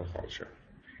mammalian cell culture.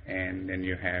 And then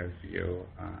you have your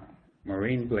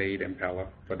marine blade impeller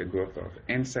for the growth of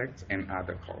insects and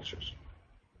other cultures.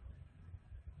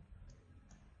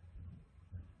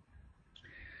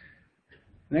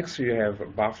 Next, you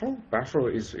have buffer. Buffer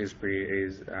is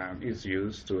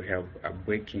used to help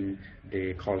breaking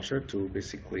the culture to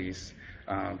basically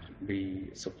be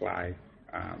supply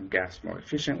gas more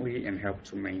efficiently and help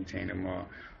to maintain a more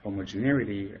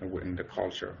homogeneity within the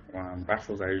culture.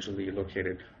 Buffers are usually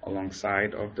located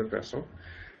alongside of the vessel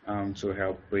to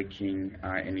help breaking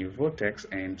any vortex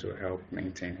and to help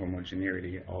maintain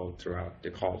homogeneity all throughout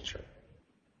the culture.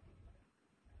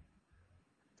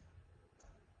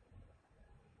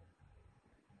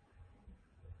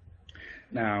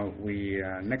 Now,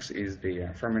 next is the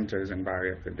fermenters and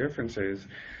bioreactor differences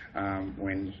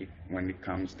when it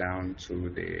comes down to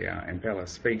the impeller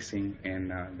spacing and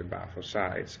the buffer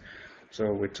size.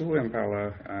 So with two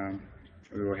impeller,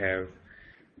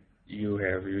 you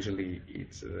have usually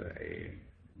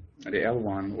the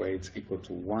L1 where it's equal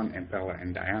to one impeller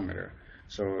in diameter.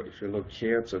 So if you look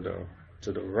here to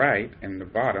the right in the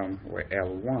bottom where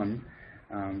L1,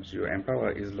 so your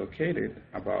impeller is located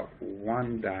about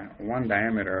one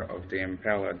diameter of the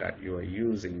impeller that you are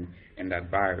using in that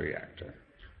bioreactor.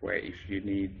 Where if you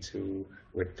need to,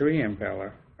 with three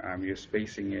impeller, your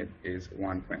spacing it is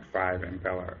 1.5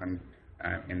 impeller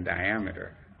in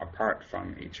diameter apart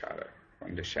from each other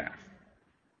from the shaft.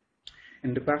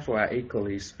 And the buffer are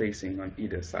equally spacing on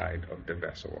either side of the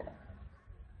vessel wall.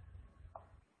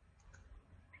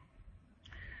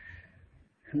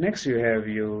 Next, you have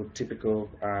your typical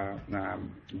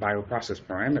bioprocess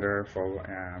parameter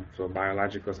for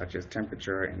biological, such as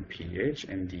temperature and pH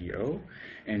and DO,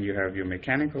 and you have your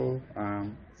mechanical,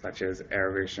 such as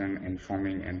aeration and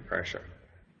foaming and pressure.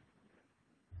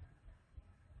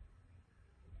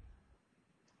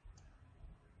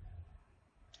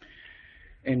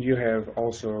 And you have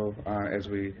also, as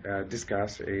we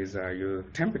discussed, is your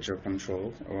temperature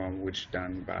control, which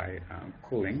done by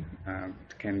cooling.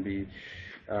 It can be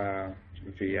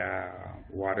via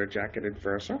water jacketed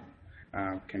vessel.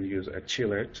 Can use a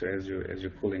chiller as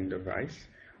your cooling device,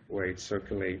 where it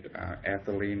circulate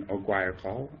ethylene or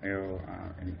glycol or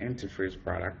an antifreeze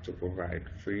product to provide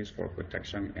freeze for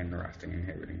protection and rusting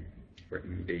inhibiting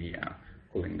the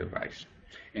cooling device.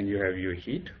 And you have your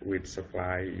heat with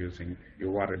supply using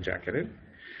your water jacketed,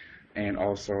 and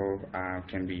also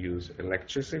can be used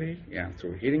electricity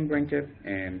through heating blanket,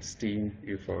 and steam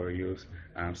for use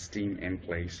steam in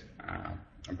place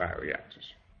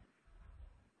bioreactors.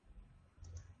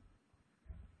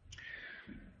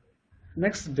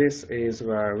 Next, this is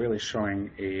really showing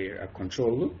a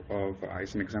control loop of,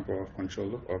 it's an example of control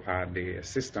loop of how the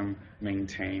system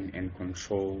maintain and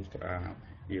controlled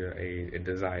a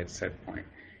desired set point.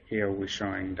 Here we're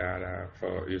showing that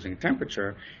for using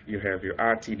temperature, you have your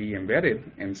RTD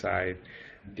embedded inside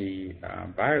the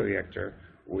bioreactor,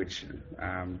 which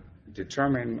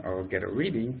determine or get a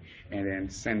reading and then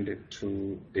send it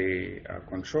to the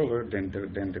controller. Then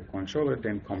the controller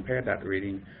then compare that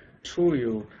reading to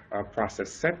your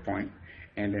process set point,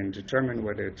 and then determine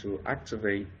whether to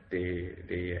activate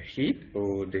the heat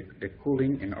or the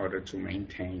cooling in order to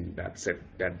maintain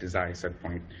that desired set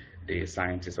point the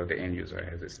scientist or the end user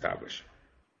has established.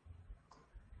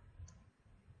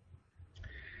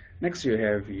 Next, you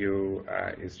have your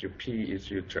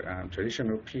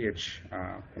traditional pH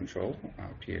control,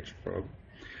 pH probe.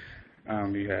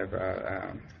 You have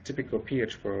a typical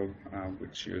pH probe,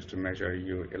 which is used to measure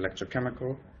your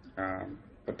electrochemical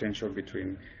potential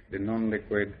between the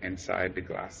non-liquid inside the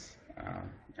glass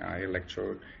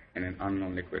electrode and an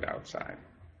unknown liquid outside.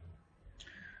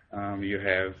 You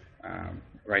have,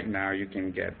 right now you can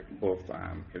get both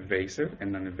evasive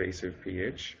and non-evasive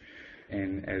pH.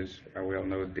 And as we all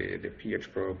know, the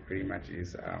pH probe pretty much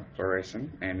is fluorescent,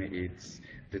 and it's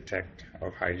detect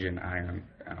of hydrogen ion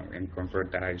and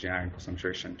convert that hydrogen ion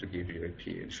concentration to give you a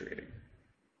pH rating.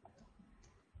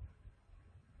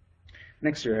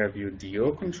 Next, you have your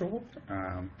DO control,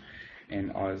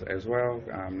 and as well,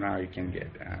 now you can get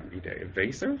either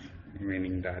evasive,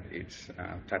 meaning that it's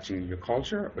touching your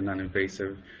culture, or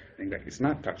non-invasive, meaning that it's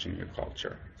not touching your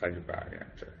culture inside your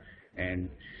bioreactor. And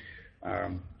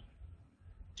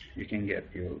you can get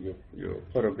your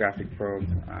photographic probe.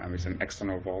 It's an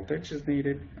external voltage is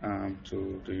needed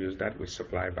to use that, which is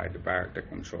supplied by the bioreactor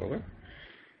controller.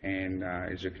 And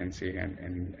as you can see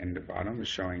in the bottom, is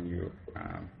showing you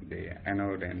the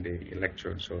anode and the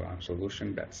electrode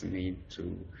solution that's need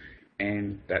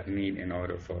in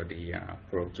order for the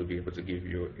probe to be able to give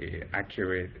you a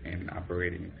accurate and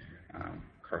operating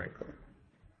correctly.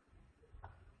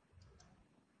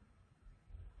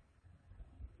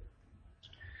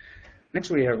 Next,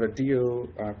 we have a DO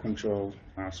control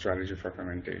strategy for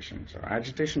fermentation. So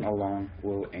agitation alone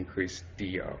will increase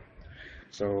DO.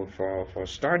 So for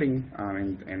starting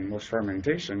in most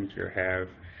fermentations, you have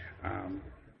um,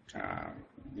 uh,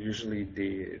 usually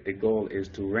the goal is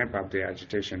to ramp up the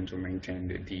agitation to maintain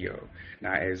the DO.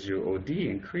 Now, as your OD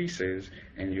increases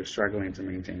and you're struggling to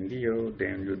maintain DO,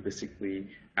 then you basically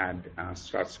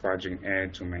start sparging air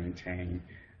to maintain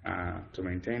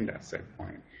that set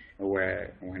point.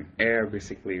 Where when air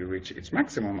basically reaches its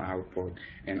maximum output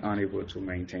and unable to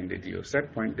maintain the DO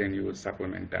set point, then you would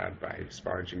supplement that by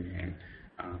sparging in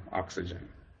oxygen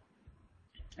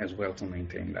as well to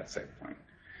maintain that set point.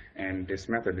 And this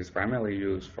method is primarily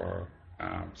used for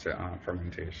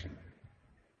fermentation.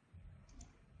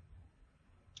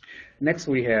 Next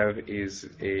we have is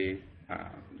the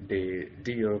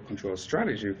DO control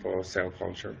strategy for cell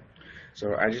culture.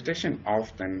 So agitation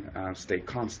often stay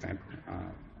constant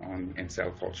in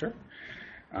cell culture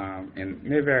and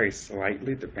may vary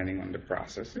slightly depending on the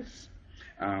processes.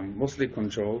 Mostly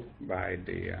controlled by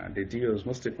the DO is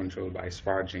mostly controlled by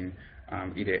sparging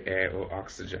either air or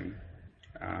oxygen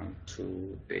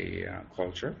to the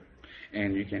culture,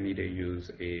 and you can either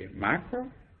use a micro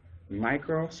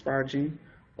sparging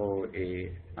or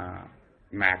a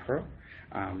macro.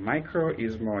 Micro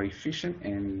is more efficient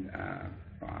in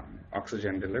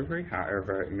oxygen delivery.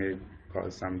 However, it may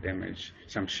cause some damage,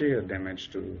 some shear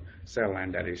damage to cell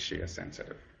line that is shear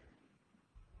sensitive.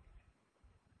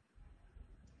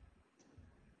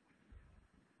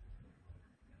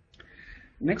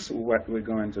 Next, what we're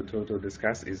going to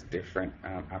discuss is different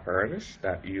apparatus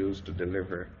that used to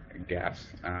deliver gas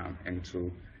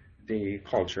into the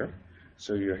culture.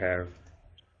 So you have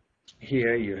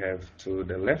here, you have to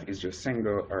the left is your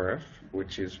single RF,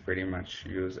 which is pretty much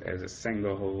used as a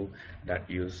single hole that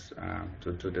used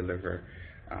to deliver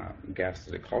gas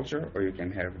to the culture, or you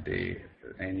can have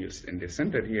and use in the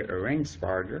center here a ring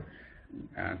sparger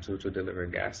to deliver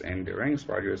gas, and the ring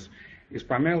sparger is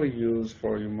primarily used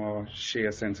for your more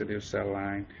shear sensitive cell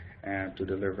line and to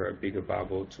deliver a bigger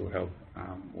bubble to help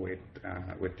with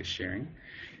the shearing.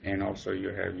 And also you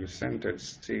have your centered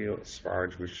steel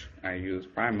sparge, which I use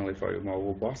primarily for a more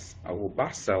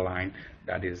robust cell line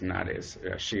that is not as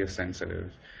shear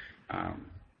sensitive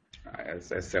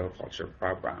as cell culture,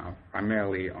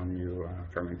 primarily on your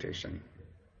fermentation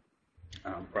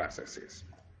processes.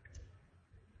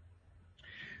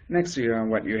 Next,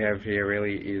 what you have here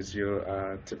really is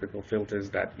your typical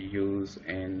filters that you use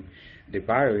in the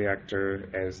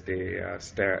bioreactor as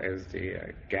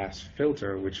the gas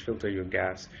filter, which filter your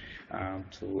gas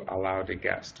to allow the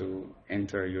gas to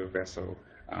enter your vessel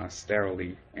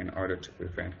sterilely in order to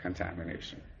prevent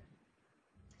contamination.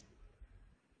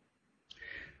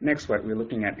 Next, what we're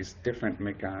looking at is different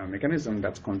mechanism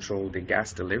that control the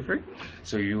gas delivery.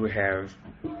 So you have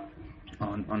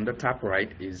on the top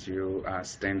right is your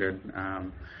standard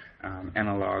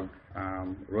analog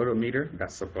rotometer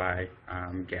that supply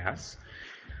gas.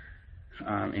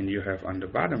 And you have on the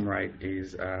bottom right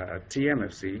is a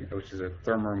TMFC, which is a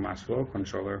thermal mass flow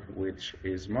controller, which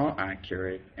is more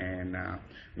accurate and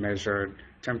measured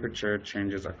temperature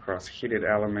changes across heated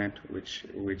element,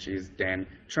 which is then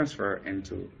transferred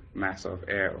into mass of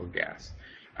air or gas.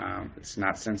 It's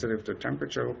not sensitive to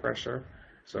temperature or pressure,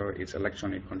 so it's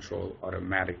electronic controlled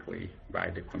automatically by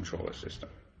the controller system.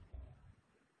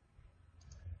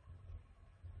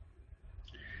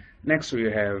 Next, we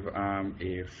have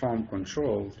a foam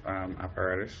control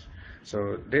apparatus.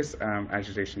 So this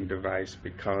agitation device,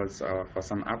 because for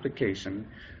some application,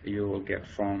 you will get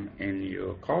foam in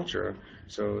your culture.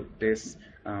 So this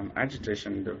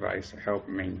agitation device help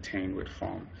maintain with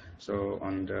foam. So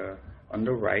on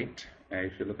the right,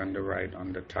 if you look on the right,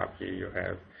 on the top here, you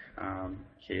have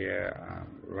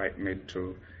right mid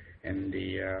to in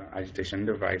the agitation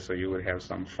device. So you will have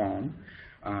some foam.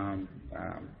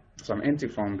 Some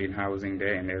anti-foam being housing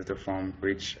there, and as the foam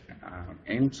reach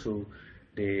into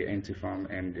the anti-foam,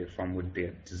 and the foam would be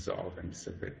dissolved and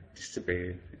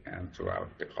dissipate throughout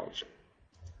the culture.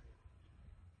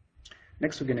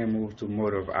 Next, we're going to move to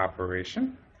mode of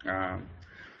operation.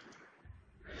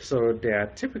 So there are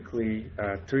typically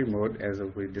three modes, as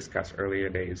we discussed earlier.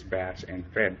 There is batch and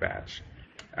fed batch.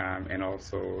 And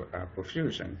also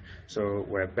profusion. So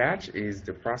where batch is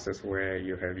the process where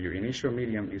you have your initial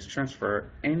medium is transferred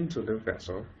into the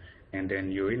vessel, and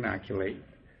then you inoculate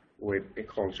with a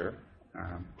culture.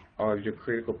 All of your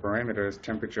critical parameters,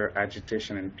 temperature,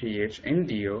 agitation, and pH and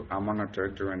DO are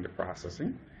monitored during the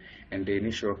processing, and the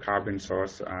initial carbon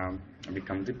source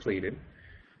become depleted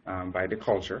by the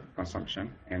culture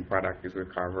consumption, and product is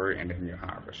recovered, and then you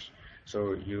harvest.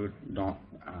 So you don't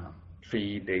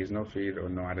feed. There is no feed or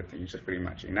no other thing. You just pretty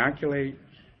much inoculate,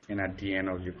 and at the end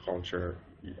of your culture,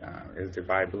 as the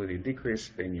viability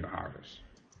decreases, then you harvest.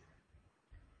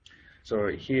 So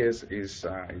here's is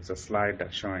it's a slide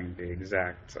that's showing the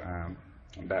exact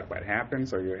that what happens.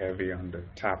 So you have here on the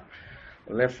top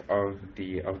left of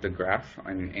the graph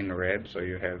in red. So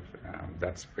you have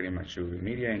that's pretty much your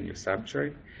media and your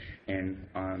substrate, and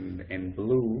in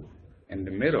blue in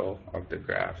the middle of the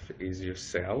graph is your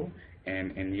cell,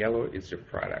 and in yellow is your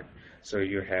product. So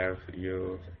you have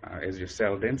your as your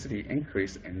cell density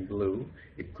increase in blue,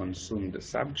 it consumes the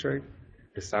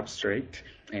substrate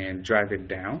and drive it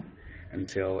down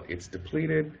until it's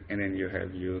depleted, and then you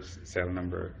have your cell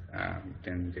number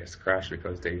then just crash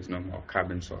because there is no more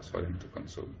carbon source for them to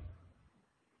consume.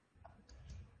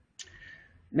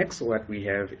 Next, what we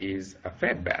have is a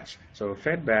fed batch. So a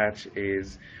fed batch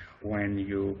is when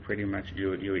you pretty much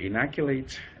you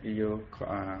inoculate you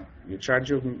charge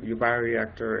your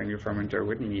bioreactor and your fermenter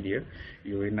with media,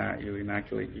 you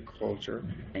inoculate your culture,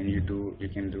 and you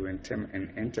can do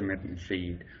an intermittent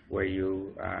feed where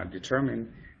you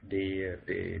determine the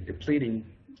depleting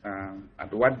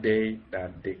at what day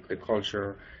that the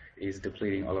culture is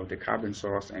depleting all of the carbon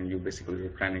source, and you basically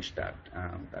replenish that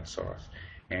source.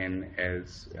 And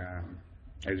as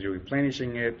you're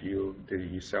replenishing it,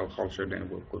 the cell culture then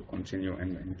will continue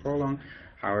and prolong.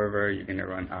 However, you're going to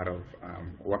run out of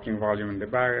working volume in the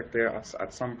bioreactor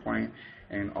at some point,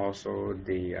 and also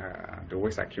the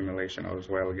waste accumulation as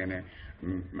well going to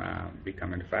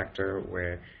become a factor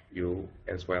where you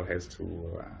as well has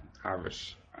to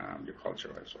harvest your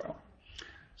culture as well.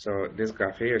 So this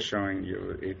graph here is showing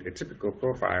you a typical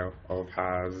profile of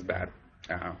how that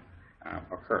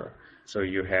occur. So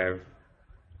you have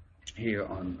here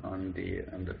on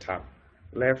the top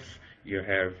left,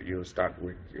 you start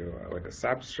with a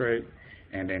substrate,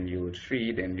 and then you would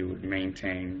feed and you would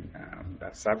maintain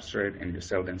that substrate, and your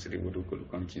cell density would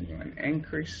continue and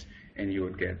increase, and you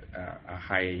would get a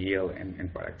higher yield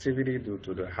and productivity due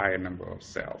to the higher number of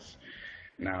cells.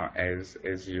 Now, as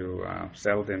your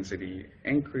cell density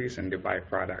increase and the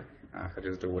byproduct, such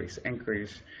as the waste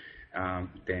increase,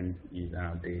 then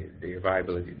the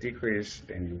viability decrease,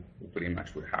 then you pretty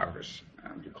much would harvest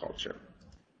your culture.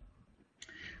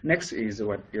 Next is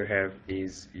what you have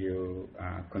is your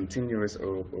continuous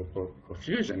or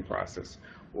perfusion process,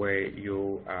 where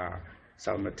you are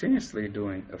simultaneously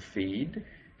doing a feed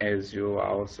as you are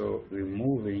also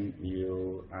removing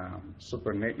your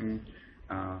supernatant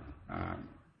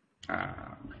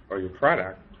or your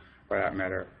product, for that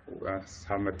matter,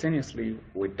 simultaneously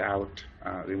without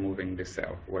removing the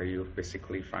cell, where you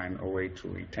basically find a way to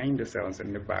retain the cells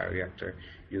in the bioreactor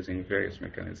using various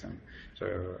mechanisms.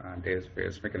 So there's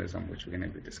various mechanisms which we're going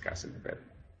to be discussing a bit.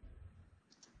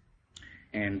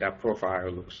 And that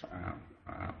profile looks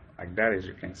like that, as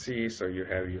you can see. So you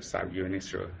have your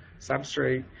initial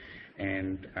substrate,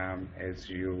 and as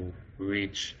you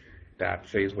reach that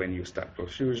phase when you start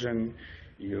perfusion,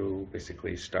 you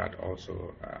basically start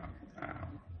also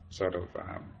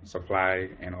supply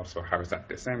and also harvest at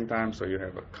the same time. So you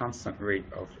have a constant rate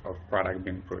of product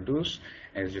being produced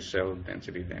as your cell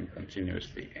density then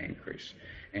continuously increase.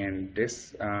 And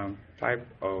this type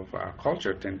of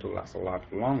culture tend to last a lot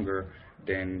longer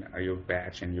than your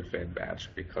batch and your fed batch,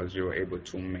 because you're able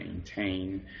to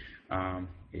maintain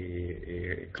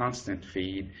a constant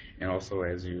feed, and also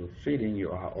as you're feeding,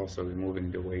 you are also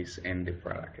removing the waste in the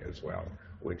product as well,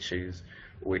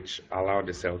 which allow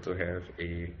the cell to have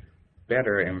a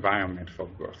better environment for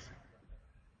growth.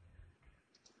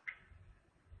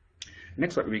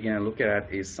 Next, what we're going to look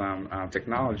at is some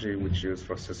technology which is used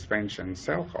for suspension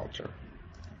cell culture.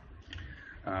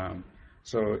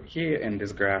 So here in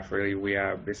this graph, really, we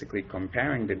are basically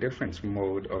comparing the different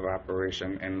mode of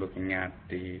operation and looking at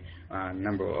the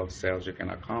number of cells you can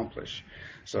accomplish.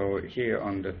 So here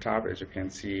on the top, as you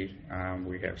can see,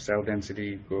 we have cell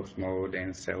density, growth mode,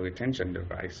 and cell retention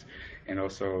device. And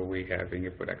also we have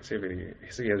input activity.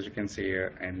 So as you can see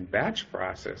here, in batch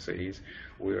processes,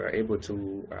 we are able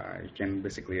to, you can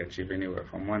basically achieve anywhere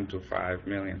from 1 to 5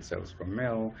 million cells per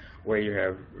mil, where you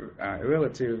have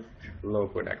relative low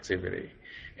productivity.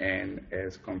 And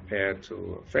as compared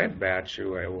to a fed batch, you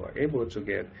were able to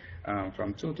get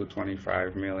from 2 to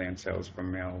 25 million cells per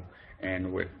mil,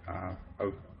 and with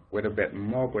a bit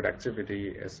more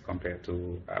productivity as compared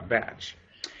to a batch.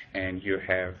 And you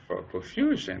have for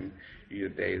perfusion,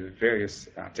 there's various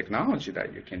technology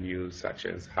that you can use, such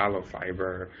as hollow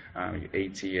fiber,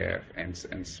 ATF,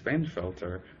 and spin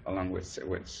filter, along with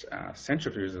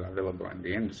centrifuges available in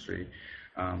the industry,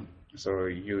 So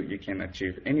you can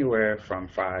achieve anywhere from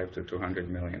 5 to 200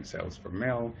 million cells per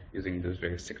mil using this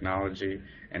various technology.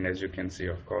 And as you can see,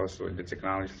 of course, with the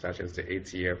technology such as the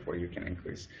ATF, where you can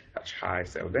increase such high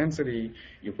cell density,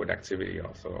 your productivity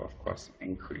also, of course,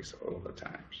 increase over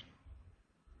time.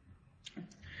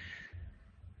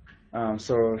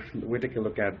 So we take a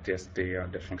look at just the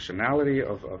functionality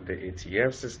of the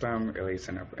ATF system.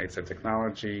 It's a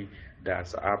technology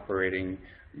that's operating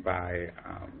by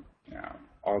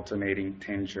alternating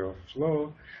tangential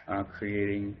flow,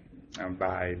 creating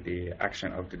by the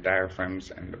action of the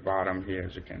diaphragms and the bottom here,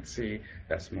 as you can see,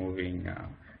 that's moving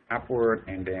upward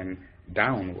and then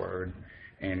downward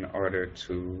in order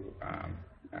to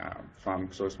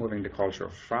so it's moving the culture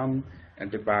from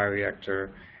the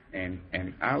bioreactor and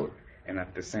out, and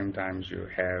at the same time you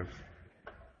have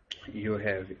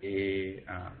a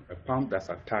pump that's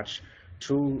attached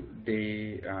to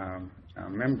the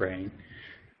membrane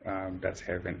that's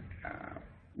having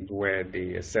where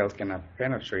the cells cannot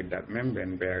penetrate that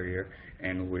membrane barrier,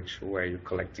 and where you're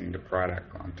collecting the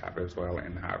product on top as well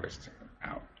and harvesting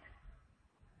out.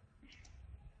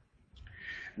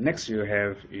 Next you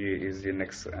have is the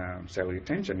next cell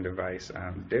retention device.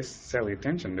 This cell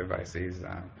retention device is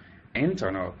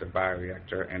internal of the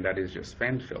bioreactor, and that is your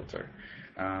spent filter.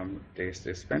 The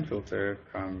spent filter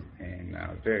come in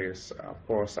various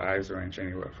pore size range,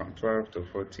 anywhere from 12 to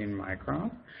 14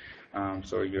 micron.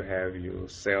 So you have your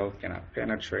cell cannot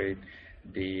penetrate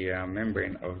the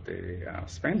membrane of the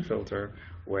spent filter,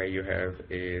 where you have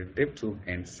a dip tube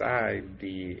inside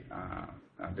the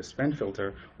spent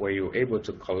filter, where you're able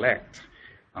to collect,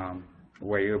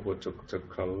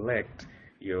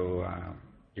 your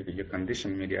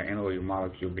conditioned media and or your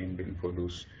molecule being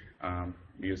produced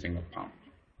using a pump.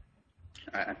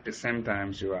 At the same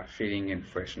time, you are feeding in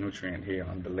fresh nutrient here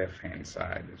on the left-hand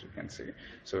side, as you can see.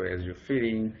 So as you're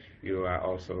feeding, you are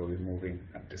also removing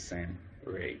at the same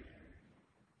rate.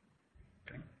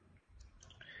 Okay.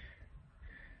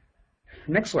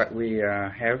 Next, what we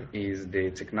have is the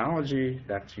technology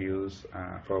that's used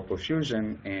for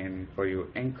perfusion and for your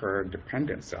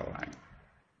anchor-dependent cell line.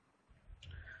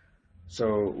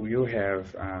 So you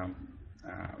have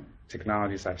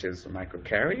technology such as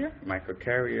microcarrier.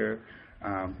 Microcarrier,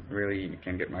 really, you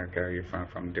can get microcarrier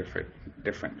from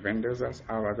different vendors that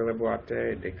are available out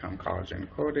there. They come collagen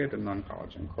coated and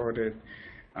non-collagen coated.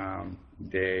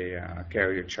 They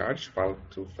carry a charge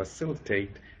to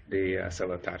facilitate the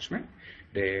cell attachment.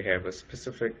 They have a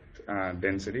specific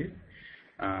density.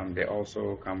 They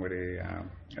also come with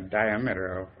a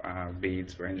diameter of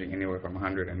beads ranging anywhere from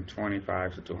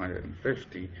 125 to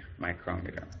 250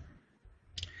 micrometer.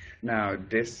 Now,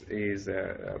 this is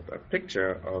a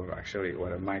picture of actually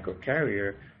what a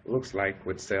microcarrier looks like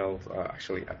with cells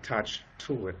actually attached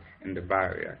to it in the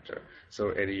bioreactor.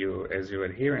 So as your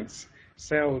adherent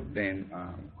cell then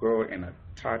grow and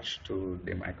attach to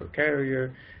the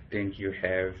microcarrier, then you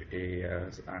have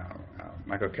a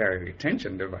microcarrier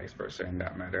retention device per se, in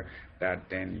that matter, that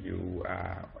then you,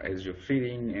 as you're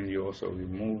feeding and you're also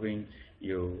removing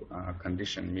your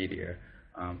conditioned media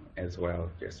as well,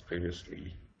 as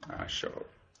previously showed.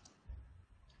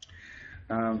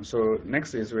 So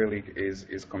next is really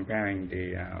is comparing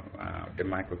the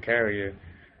microcarrier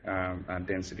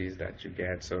densities that you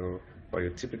get. So for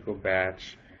your typical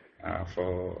batch,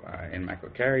 in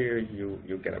microcarrier,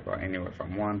 you get about anywhere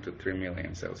from 1 to 3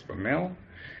 million cells per mil,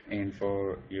 and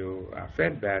for your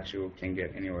fed batch, you can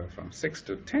get anywhere from 6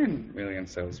 to 10 million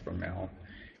cells per mil.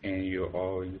 And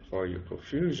for your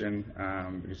perfusion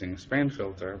using spent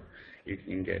filter, you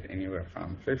can get anywhere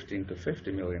from 15 to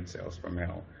 50 million cells per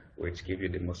mil, which give you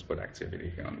the most productivity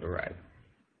here on the right.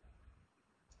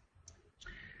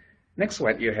 Next,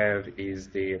 what you have is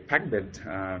the packbed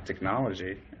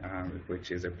technology,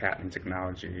 which is a patent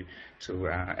technology to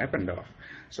Eppendorf.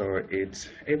 So it's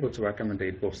able to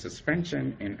accommodate both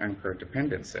suspension and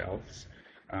anchor-dependent cells.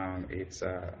 It's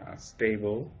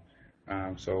stable.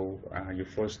 So you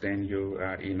first then you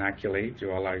inoculate,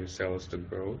 you allow your cells to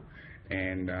grow,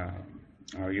 and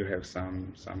you have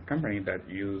some company that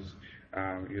used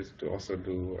to also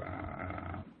do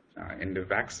in the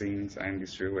vaccines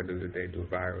industry, where they do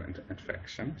viral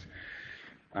infections.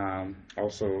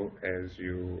 Also, as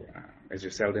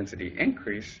your cell density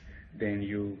increase, then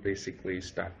you basically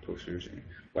start perfusion.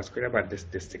 What's great about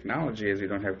this technology is you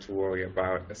don't have to worry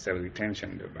about a cell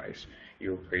retention device.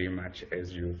 You pretty much,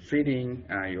 as you're feeding,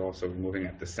 you're also moving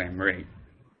at the same rate.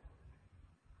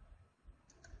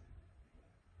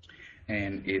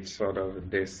 And it's sort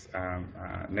of this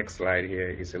next slide here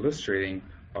is illustrating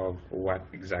of what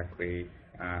exactly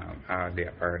how the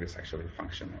apparatus actually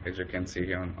functions. As you can see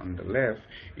here on the left,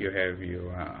 you have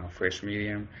your fresh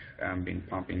medium being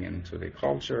pumping into the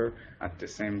culture. At the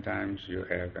same time, you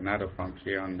have another pump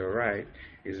here on the right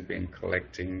is been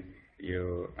collecting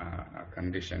your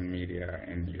conditioned media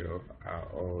and your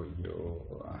or your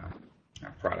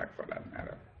product for that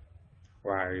matter.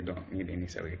 Why you don't need any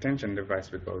cell retention device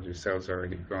because your cells are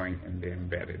already growing in the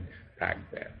embedded pack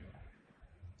bed.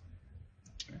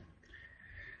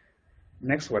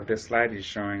 Next, what this slide is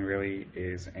showing really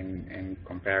is in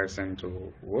comparison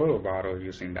to water bottle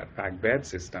using that pack bed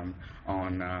system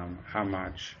on how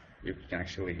much you can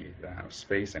actually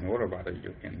space and water bottle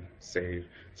you can save.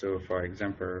 So for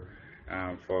example,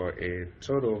 for a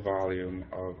total volume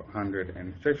of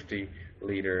 150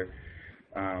 liter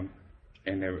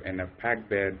in a pack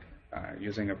bed,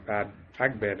 using a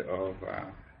pack bed of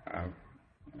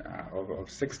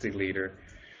 60 liter,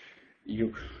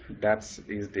 that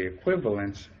is the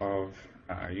equivalent of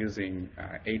using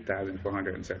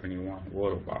 8,471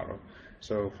 water bottle.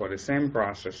 So for the same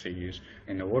processes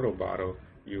in the water bottle,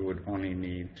 you would only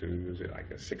need to use it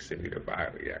like a 60-liter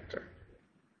bioreactor.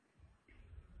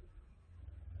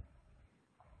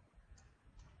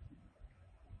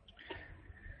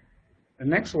 The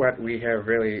next what we have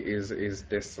really is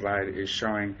this slide is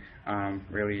showing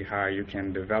really how you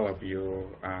can develop your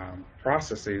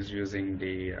processes using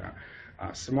the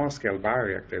small-scale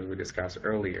bioreactors we discussed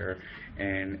earlier.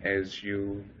 And as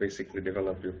you basically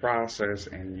develop your process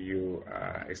and you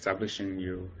establishing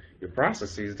your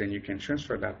processes, then you can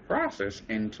transfer that process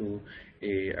into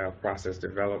a process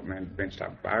development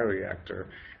benchtop bioreactor.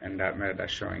 And that method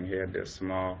that's showing here, the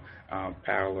small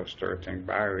parallel stir tank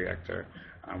bioreactor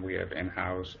we have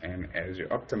in-house. And as you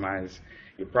optimize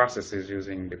your processes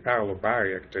using the parallel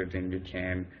bioreactor, then you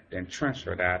can then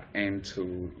transfer that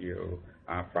into your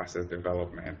process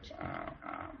development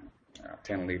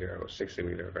 10-liter or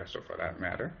 60-liter vessel for that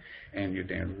matter, and you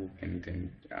then can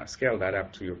scale that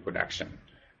up to your production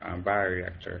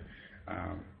bioreactor,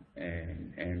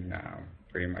 and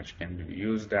pretty much can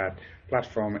use that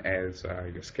platform as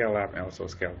your scale up and also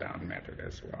scale down method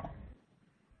as well.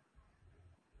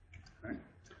 Right.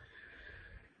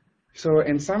 So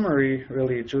in summary,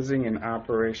 really choosing an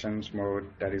operations mode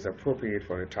that is appropriate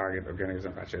for the target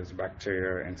organism, such as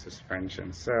bacteria and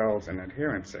suspension cells and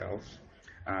adherent cells.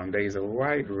 There is a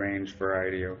wide range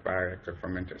variety of bioreactor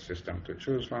fermenter system to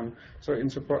choose from, so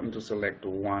it's important to select the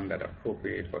one that is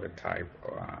appropriate for the type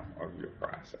of your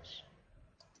process.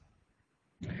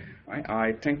 Right.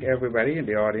 I thank everybody in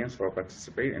the audience for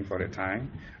participating and for the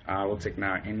time. I will take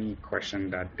now any question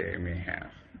that they may have.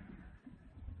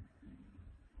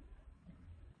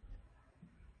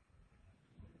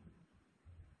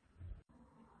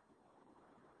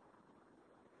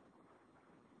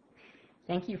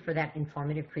 Thank you for that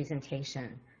informative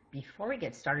presentation. Before we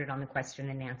get started on the question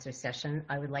and answer session,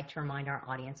 I would like to remind our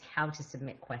audience how to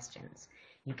submit questions.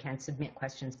 You can submit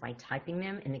questions by typing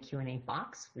them in the Q&A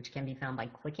box, which can be found by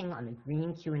clicking on the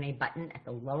green Q&A button at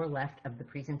the lower left of the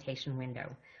presentation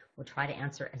window. We'll try to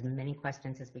answer as many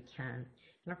questions as we can.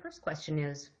 And our first question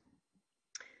is,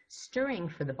 stirring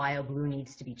for the BioBlue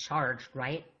needs to be charged,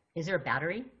 right? Is there a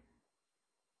battery?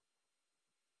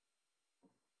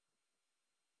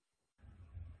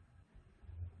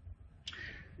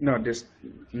 No,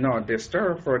 the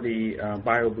stir for the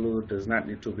BioBlue does not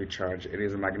need to be charged. It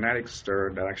is a magnetic stir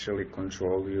that actually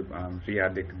controls you via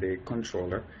the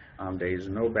controller. There is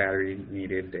no battery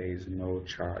needed. There is no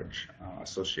charge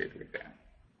associated with that.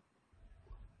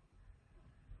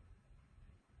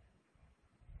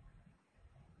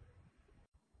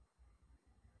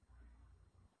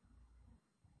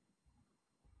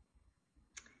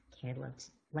 Okay, I'd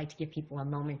like to give people a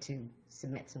moment to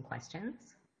submit some questions.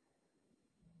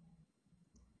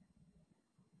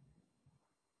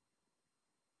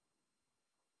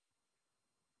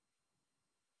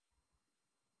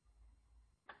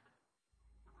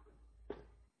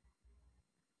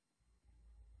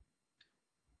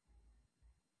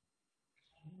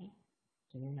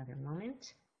 Give me another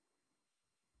moment.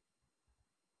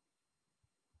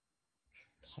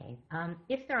 Okay,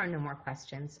 if there are no more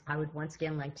questions, I would once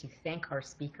again like to thank our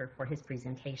speaker for his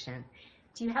presentation.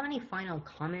 Do you have any final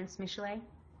comments, Michelet?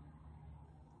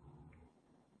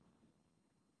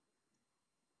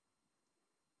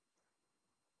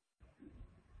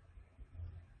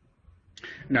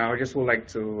 No, I just would like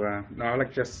to.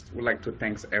 Would like to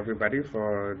thank everybody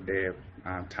for their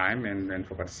time and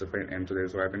for participating in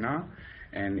today's webinar.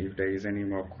 And if there is any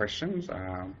more questions,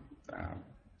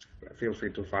 feel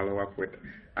free to follow up with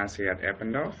us here at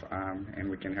Eppendorf, and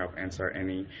we can help answer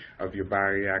any of your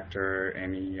bioreactor,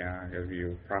 any of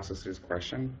your processes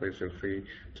question. Please feel free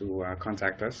to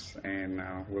contact us, and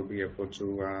we'll be able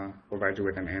to provide you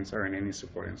with an answer and any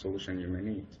support and solution you may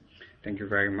need. Thank you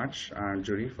very much,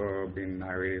 Judy, for being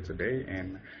narrated today,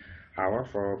 and Howard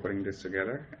for putting this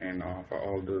together, and for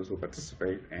all those who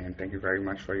participate. And thank you very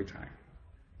much for your time.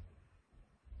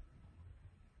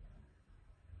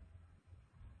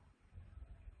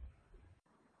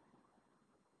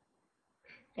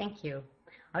 Thank you.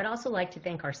 I would also like to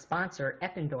thank our sponsor,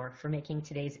 Eppendorf, for making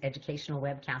today's educational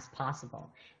webcast possible.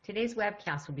 Today's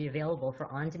webcast will be available for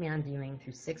on-demand viewing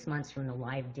through 6 months from the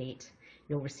live date.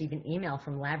 You'll receive an email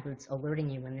from LabRoots alerting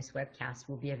you when this webcast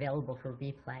will be available for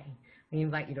replay. We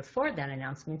invite you to forward that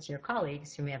announcement to your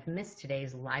colleagues who may have missed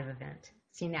today's live event.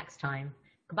 See you next time.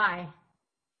 Goodbye.